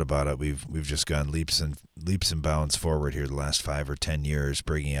no doubt about it. We've just gone leaps and bounds forward here the last 5 or 10 years,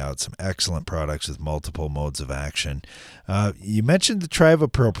 bringing out some excellent products with multiple modes of action. You mentioned the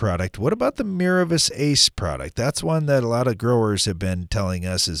Trivapro product. What about the Miravis Ace product? That's one that a lot of growers have been telling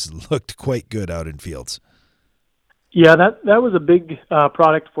us has looked quite good out in fields. Yeah, that was a big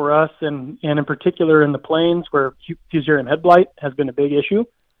product for us, and in particular in the plains where Fusarium head blight has been a big issue.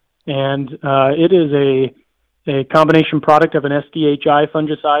 And it is a combination product of an SDHI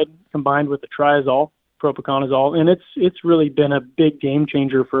fungicide combined with the triazole, propiconazole, and it's really been a big game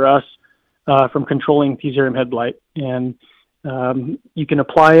changer for us from controlling Fusarium head blight. And you can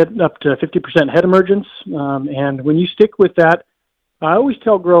apply it up to 50% head emergence. And when you stick with that, I always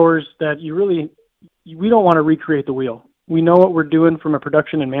tell growers that we don't want to recreate the wheel. We know what we're doing from a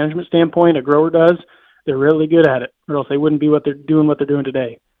production and management standpoint. A grower does. They're really good at it, or else they wouldn't be what they're doing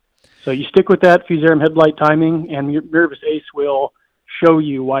today. So you stick with that Fusarium head blight timing, and Miravis Ace will show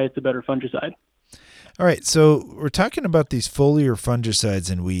you why it's a better fungicide. All right, so we're talking about these foliar fungicides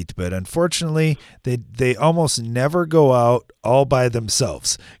in wheat, but unfortunately, they almost never go out all by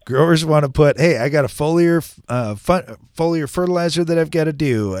themselves. Growers want to put, hey, I got a foliar fertilizer that I've got to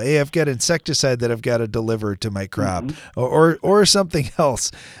do. Hey, I've got insecticide that I've got to deliver to my crop, or something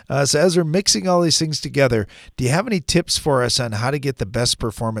else. So as we're mixing all these things together, do you have any tips for us on how to get the best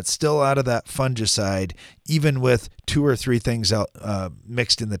performance still out of that fungicide, even with 2 or 3 things out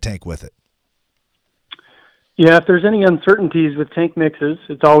mixed in the tank with it? Yeah, if there's any uncertainties with tank mixes,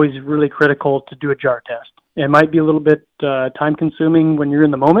 it's always really critical to do a jar test. It might be a little bit time-consuming when you're in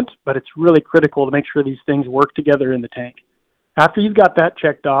the moment, but it's really critical to make sure these things work together in the tank. After you've got that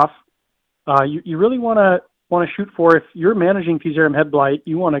checked off, you really want to shoot for, if you're managing Fusarium head blight,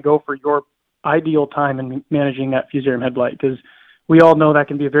 you want to go for your ideal time in managing that Fusarium head blight, because we all know that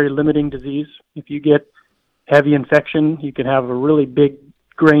can be a very limiting disease. If you get heavy infection, you can have a really big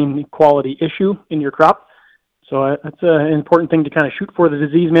grain quality issue in your crop. So that's an important thing to kind of shoot for, the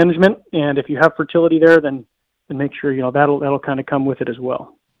disease management. And if you have fertility there, then make sure, that'll kind of come with it as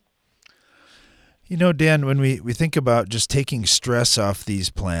well. Dan, when we think about just taking stress off these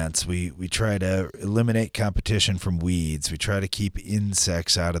plants, we try to eliminate competition from weeds. We try to keep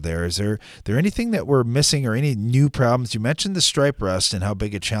insects out of there. Is there anything that we're missing or any new problems? You mentioned the stripe rust and how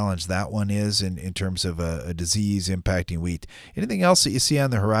big a challenge that one is in terms of a disease impacting wheat. Anything else that you see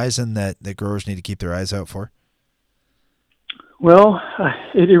on the horizon that growers need to keep their eyes out for? Well,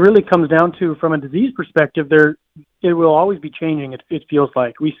 it really comes down to, from a disease perspective, it will always be changing, it feels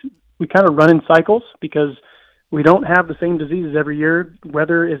like. We kind of run in cycles because we don't have the same diseases every year.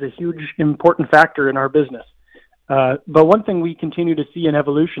 Weather is a huge, important factor in our business. But one thing we continue to see an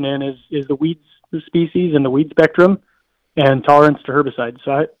evolution in is the weeds, the species and the weed spectrum and tolerance to herbicides.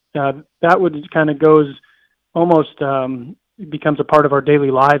 So that would kind of goes almost becomes a part of our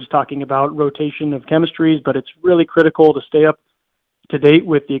daily lives, talking about rotation of chemistries, but it's really critical to stay up to date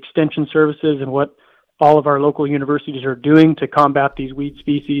with the extension services and what all of our local universities are doing to combat these weed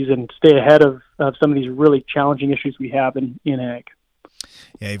species and stay ahead of some of these really challenging issues we have in ag.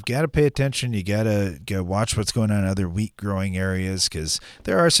 Yeah, you've got to pay attention. You got to watch what's going on in other wheat growing areas, because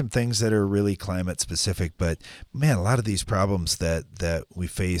there are some things that are really climate specific. But man, a lot of these problems that we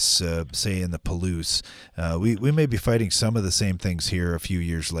face, say in the Palouse, we may be fighting some of the same things here a few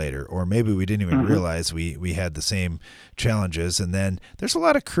years later, or maybe we didn't even realize we had the same challenges. And then there's a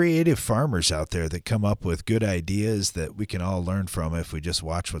lot of creative farmers out there that come up with good ideas that we can all learn from if we just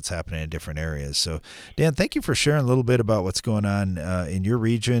watch what's happening in different areas. So Dan, thank you for sharing a little bit about what's going on in your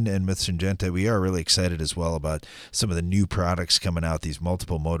region and with Syngenta. We are really excited as well about some of the new products coming out. These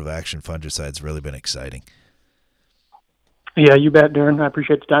multiple mode of action fungicides really been exciting. Yeah, you bet, Darren. I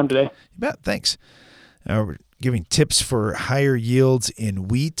appreciate the time today. You bet. Thanks. We're giving tips for higher yields in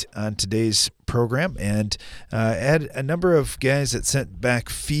wheat on today's program, and had a number of guys that sent back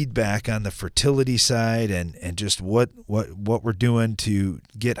feedback on the fertility side and just what we're doing to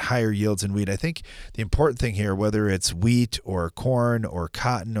get higher yields in wheat. I think the important thing here, whether it's wheat or corn or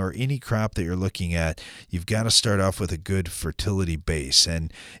cotton or any crop that you're looking at, you've got to start off with a good fertility base.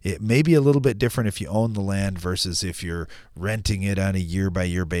 And it may be a little bit different if you own the land versus if you're renting it on a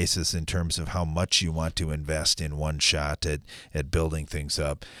year-by-year basis in terms of how much you want to invest in one shot at building things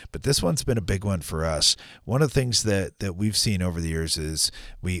up. But this one's been a big one for us. One of the things that we've seen over the years is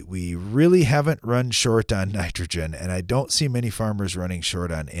we really haven't run short on nitrogen, and I don't see many farmers running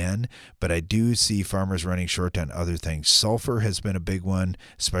short on N, but I do see farmers running short on other things. Sulfur has been a big one,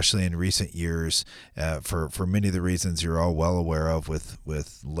 especially in recent years, for many of the reasons you're all well aware of,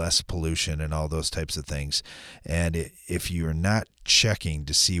 with less pollution and all those types of things. And if you're not checking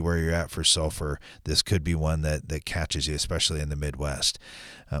to see where you're at for sulfur, this could be one that catches you, especially in the Midwest.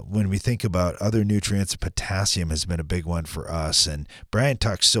 When we think about other nutrients, potassium has been a big one for us. And Brian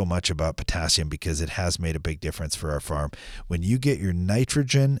talks so much about potassium because it has made a big difference for our farm. When you get your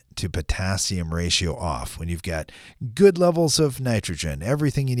nitrogen to potassium ratio off, when you've got good levels of nitrogen,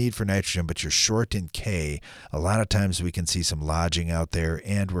 everything you need for nitrogen, but you're short in K, a lot of times we can see some lodging out there,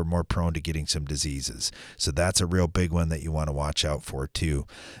 and we're more prone to getting some diseases. So that's a real big one that you want to watch out for too.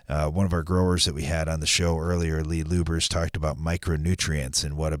 One of our growers that we had on the show earlier, Lee Lubers, talked about micronutrients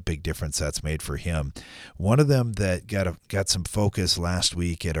and what a big difference that's made for him. One of them that got some focus last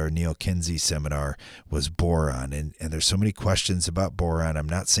week at our Neil Kinsey seminar was boron. And there's so many questions about boron. I'm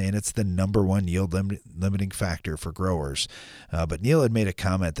not saying it's the number one yield limiting factor for growers, but Neil had made a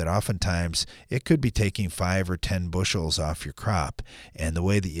comment that oftentimes it could be taking 5 or 10 bushels off your crop. And the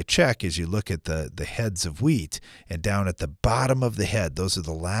way that you check is you look at the heads of wheat, and down at the bottom of the head, those are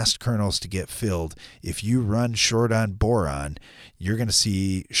the last kernels to get filled. If you run short on boron, you're going to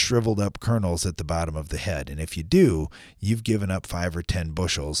see shriveled up kernels at the bottom of the head. And if you do, you've given up 5 or 10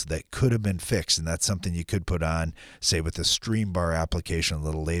 bushels that could have been fixed. And that's something you could put on, say, with a stream bar application a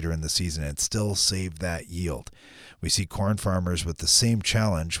little later in the season and still save that yield. We see corn farmers with the same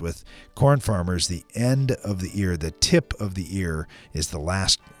challenge. With corn farmers, the end of the ear, the tip of the ear is the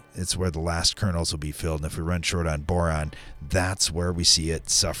last. It's where the last kernels will be filled. And if we run short on boron, that's where we see it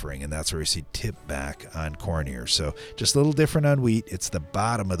suffering. And that's where we see tip back on corn ears. So just a little different on wheat. It's the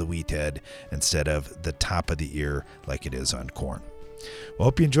bottom of the wheat head instead of the top of the ear like it is on corn. Well,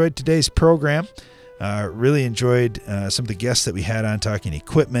 hope you enjoyed today's program. Really enjoyed some of the guests that we had on talking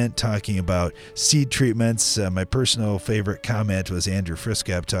equipment, talking about seed treatments. My personal favorite comment was Andrew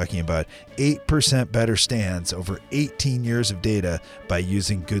Friskap talking about 8% better stands over 18 years of data by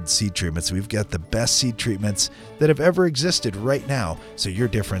using good seed treatments. We've got the best seed treatments that have ever existed right now, so your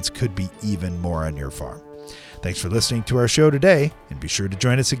difference could be even more on your farm. Thanks for listening to our show today, and be sure to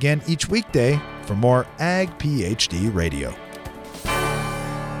join us again each weekday for more Ag PhD Radio.